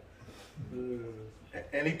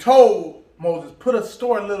 And he told Moses,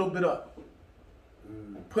 store a little bit up.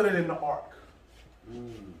 Put it in the ark.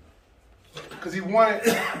 Because he wanted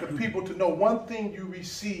the people to know one thing you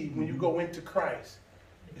receive when you go into Christ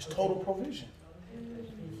is total provision.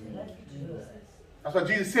 That's why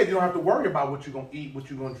Jesus said you don't have to worry about what you're going to eat, what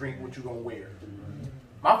you're going to drink, what you're going to wear.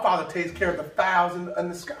 My Father takes care of the fowls in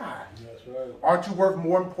the sky. That's right. Aren't you worth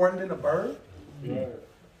more important than a bird? Right.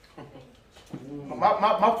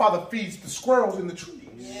 My Father feeds the squirrels in the trees.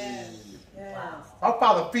 Wow. My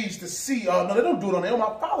Father feeds the sea. No, they don't do it on their own.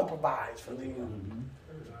 My Father provides for them.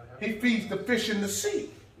 He feeds the fish in the sea.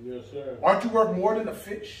 Yes, sir. Aren't you worth more than a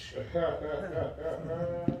fish?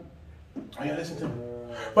 Are you listening to me?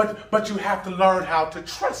 But you have to learn how to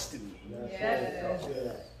trust in me. That's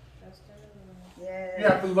it. You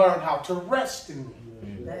have to learn how to rest in me.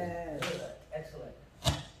 Excellent.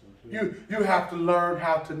 You have to learn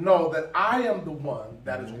how to know that I am the one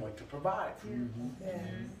that is going to provide for you.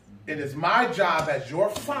 It is my job as your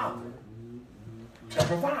father to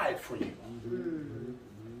provide for you.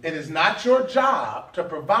 It is not your job to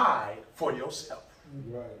provide for yourself.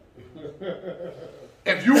 Right.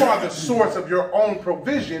 If you are the source of your own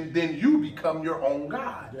provision, then you become your own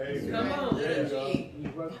God. Come on, There you little go. G. You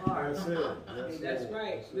work hard. That's it. That's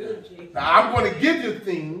right, little G. Now, I'm going to give you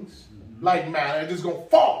things like manna, and it's going to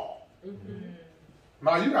fall.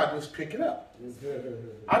 Now, you got to just pick it up.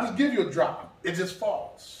 I just give you a drop. It just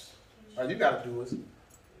falls. All you got to do is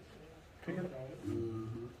pick it up.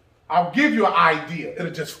 I'll give you an idea. It'll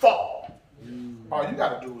just fall. All you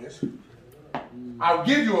got to do is I'll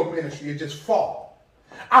give you a ministry. It just fall.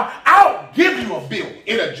 I'll give you a building.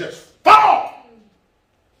 It'll just fall.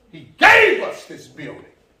 He gave us this building.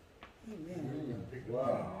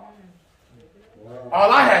 Wow.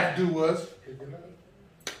 All I had to do was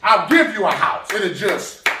I'll give you a house. It'll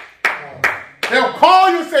just, they'll call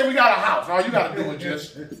you and say, we got a house. All you got to do is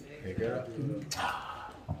just pick it up.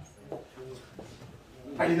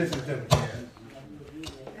 Are you listening to me?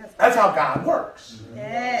 That's how God works.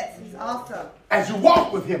 Yes, he's awesome. As you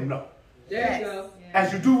walk with him, no. There you go.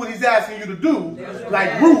 As you do what he's asking you to do,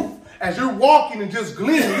 like Ruth, as you're walking and just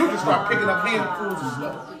gleaning, you just start picking up handfuls of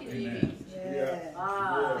stuff.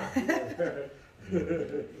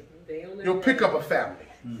 You'll pick up a family.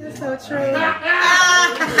 That's so true.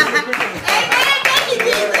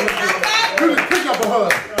 You just pick up a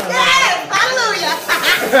husband. Yes, hallelujah.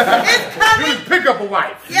 It's You coming. just pick up a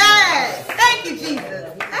wife. Yes, thank you, Jesus.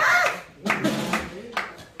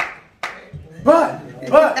 But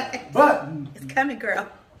It's coming, girl.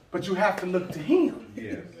 you have to look to him.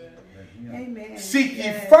 Amen. Seek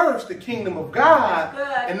ye first the kingdom of God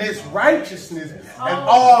and his righteousness, and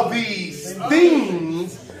all these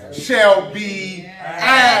things shall be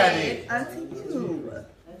added. Unto you.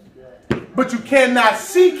 But you cannot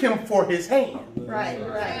seek him for his hand.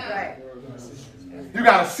 Right. You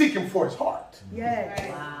got to seek him for his heart. Yes.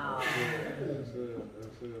 Wow.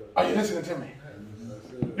 Are you listening to me?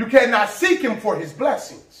 You cannot seek him for his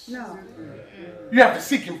blessings. No. You have to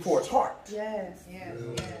seek him for his heart. Yes.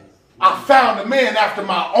 I found a man after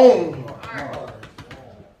my own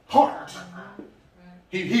heart.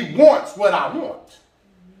 He wants what I want.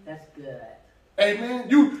 That's good. Amen.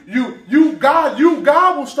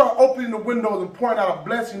 God will start opening the windows and pouring out a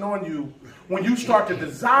blessing on you when you start to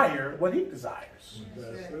desire what he desires.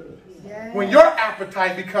 Yes. When your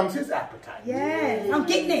appetite becomes his appetite. Yes. I'm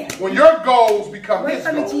getting there. When your goals become Wait his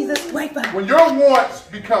for me, goals. Jesus. Wait for me. When your wants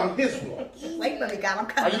become his wants. Wait for me, God. I'm Are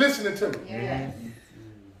coming. you listening to me? Yes.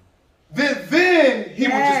 Then he will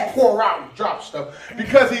Yes. just pour out and drop stuff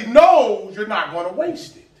because he knows you're not going to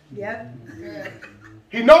waste it. Yep.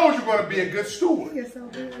 He knows you're going to be a good steward. You're so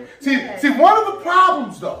good. See, Yes. one of the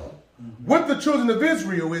problems, though, with the children of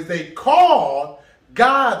Israel is they called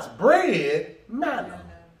God's bread manna.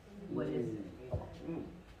 What is it?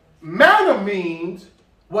 Manna means,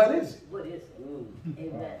 what is it? What is it?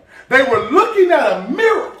 Amen. They were looking at a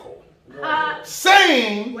miracle,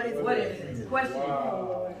 saying, What is it? What is it? Question.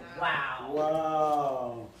 Wow.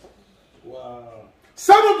 Wow. Wow.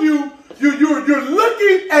 some of you're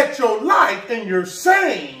looking at your life and you're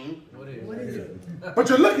saying, What is it? but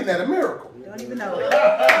you're looking at a miracle. Don't even know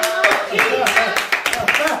it.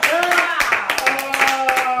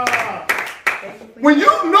 When you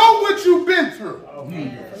know what you've been through,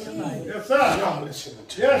 Yes, sir. y'all listening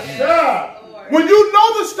to Yes, sir. when you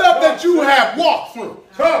know the stuff that you have walked through,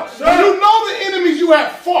 Talk, when sir. you know the enemies you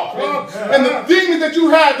have fought and the demons that you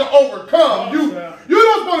had to overcome, you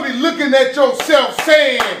don't want to be looking at yourself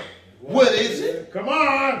saying, what is it? Come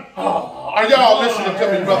on. Oh, are y'all listening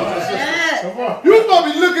to me, brothers and sisters? Yes. Come on. You're supposed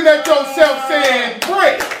to be looking at yourself saying,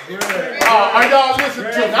 bread. Are y'all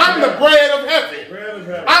listening to me? I'm the bread of heaven. Bread of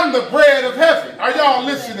heaven. I'm the bread of heaven. Are y'all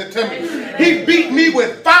listening to me? He beat me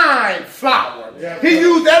with fine flour. He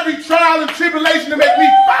used every trial and tribulation to make me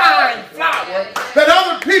fine flour that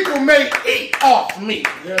other people may eat off me.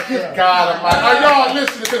 Yes, Good sir. God Almighty. Are y'all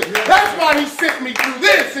listening to me? That's why he sent me through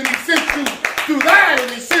this and he sent you through that and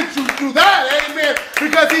he sent you through that. Amen.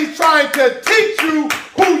 Because he's trying to teach you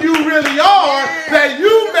who you really are, that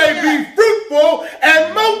you may be fruitful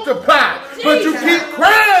and multiply. But you keep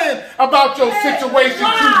crying about your situation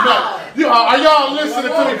too much. Are y'all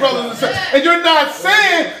listening to me, brothers and sisters? And you're not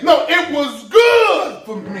saying, no, it was good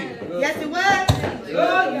for me. Yes, it was.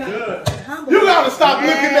 Good. Come humble. You got to stop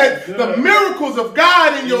Yes. looking at the miracles of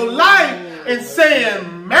God in your life and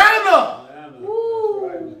saying manna That's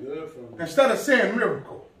right. It's good for me. instead of saying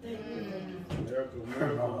miracle. Miracle,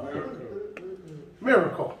 miracle, miracle.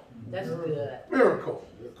 Miracle. That's good. Miracle.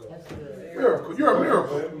 That's good. Miracle. You're a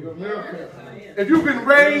miracle. You're a miracle. If you've been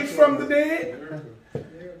raised from the dead,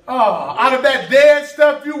 out of that dead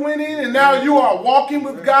stuff you went in, and now you are walking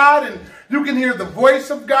with God, and you can hear the voice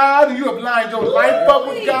of God, and you have lined your life up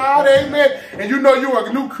with God, amen. And you know you are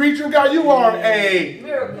a new creature in God. You are a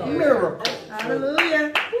miracle.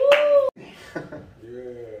 Hallelujah.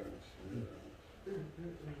 Yes.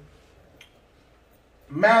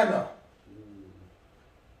 Manna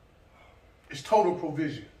is total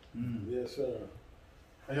provision. Yes, sir.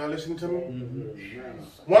 Are y'all listening to me? Manna.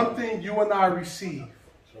 One thing you and I receive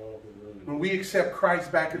It's all good. when we accept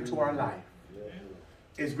Christ back into our life Yes,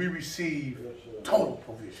 sir. is we receive Yes, sir. total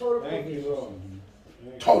provision. Total Thank you, provision. Lord.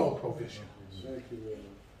 Thank you. Total provision. Thank you, Lord.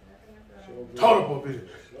 So good. Total provision.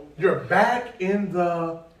 You're back in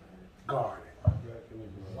the garden. Back in the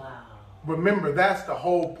ground. Wow. Remember, that's the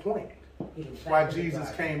whole point. He was Why back in the Jesus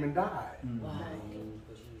garden. came and died. Wow.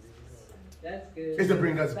 That's good. Is to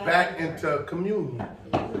bring us back into communion.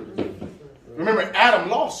 Remember, Adam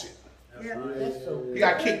lost it. Yeah. That's so He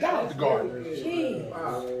got kicked out of the garden. good.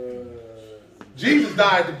 Jeez. Jesus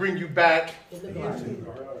died to bring you back. In the garden.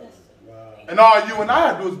 Wow. And all you and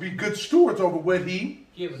I do is be good stewards over what he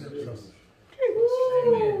Give us a gave us.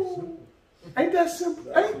 Ooh. Ain't that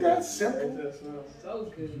simple? Ain't that simple?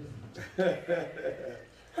 So good.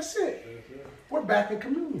 That's it. We're back in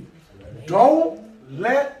communion. Don't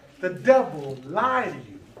let the devil lie to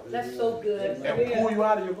you That's so good. and pull you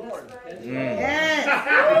out of your garden. Yes.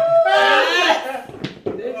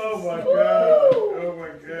 Oh my God. Oh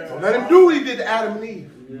my So God. let him do what he did to Adam and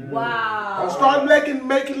Eve. Wow. Don't start letting him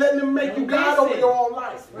make you God over your own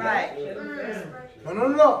life. Right.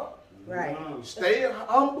 No. Right. Stay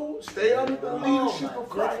humble. Stay under the leadership of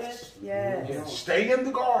Christ. Yes. Stay in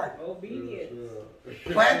the garden. Obedience.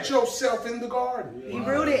 Plant yourself in the garden. Be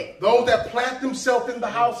rooted. Those that plant themselves in the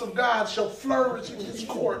house of God shall flourish in his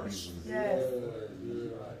courts. Yes.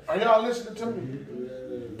 Are y'all listening to me?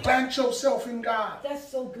 Plant yourself in God. That's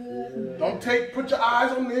so good. Don't put your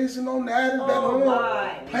eyes on this and on that and that. Oh, and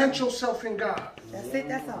my. Plant yourself in God, That's it.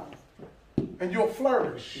 That's all. and you'll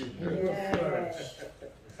flourish. Yes.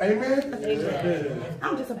 Amen? Amen.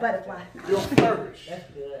 I'm just a butterfly. You'll flourish.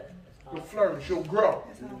 That's good. You'll flourish. You'll grow.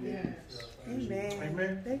 That's all. Yes. Amen.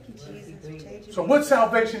 Amen. Thank you, Jesus, for changing So me. what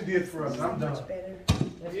salvation did for us? I'm done. Much better.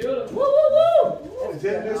 Beautiful. Woo, woo, woo. It's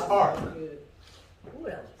in this ark. Who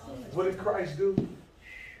else? What did Christ do?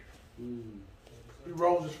 He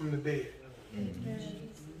rose us from the dead.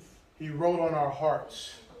 He wrote on our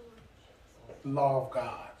hearts the law of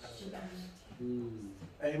God.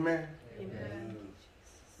 Amen.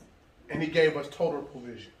 And he gave us total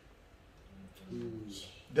provision.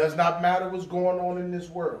 Does not matter what's going on in this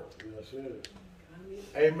world. That's it.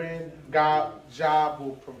 Amen. God's job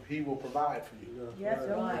he will provide for you. Yes,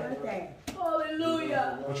 right.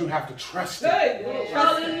 Hallelujah. But you have to trust it. Hey,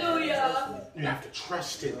 Hallelujah. You have to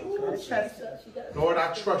trust it. Trust Lord,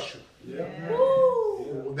 I trust you.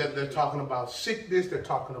 Woo. They're talking about sickness. They're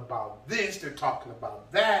talking about this. They're talking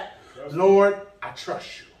about that. Lord, I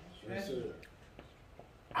trust you. That's it.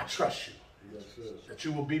 I trust you. That's it. That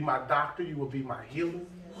you will be my doctor. You will be my healer. You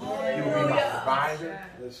will be my provider.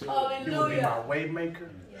 That's it. You will be my Hallelujah. way maker.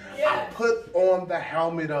 I Yes. put on the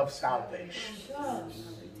helmet of salvation.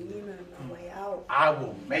 Demon, my way out. I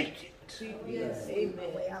will make it. Yes. My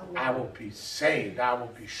Amen. way out. I will be saved. I will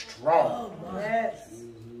be strong. Yes.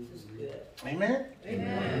 This is good. Amen.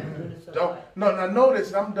 Amen. Don't, no, now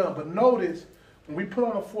notice, I'm done, but notice when we put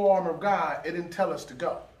on the full armor of God, it didn't tell us to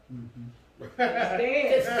go.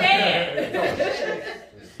 To stand.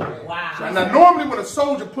 Wow. Now normally when a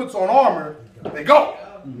soldier puts on armor, they go.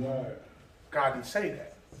 Right. God didn't say that.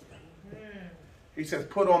 He says,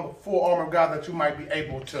 put on the full armor of God that you might be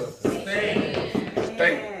able to stand.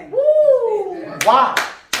 Amen. Woo. Why?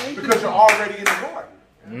 Because you're already in the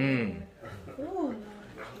garden.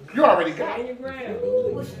 You already got stand it. your ground.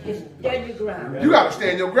 Woo. Stand your ground. You got to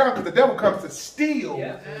stand your ground because the devil comes to steal,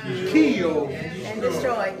 kill. And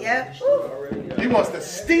destroy. Yep. He wants to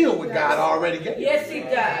steal what God already gave. Yes, he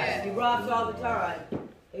does. He robs all the time.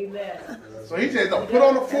 Amen. So he says, no, put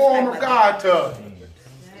on the full armor of God to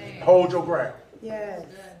hold your ground. Yes.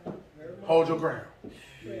 Hold your ground.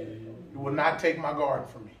 You will not take my garden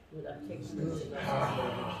from me.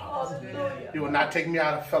 Hallelujah. You will not take me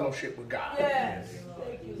out of fellowship with God. Yes.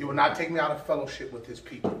 Thank you. You will not take me out of fellowship with his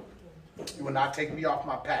people. You will not take me off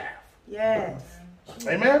my path. Yes.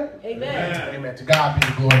 Amen? Amen. Amen. To God be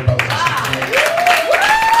the glory, brothers and sisters.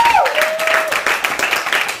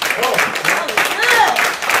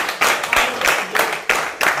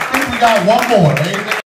 I think we got one more. Amen.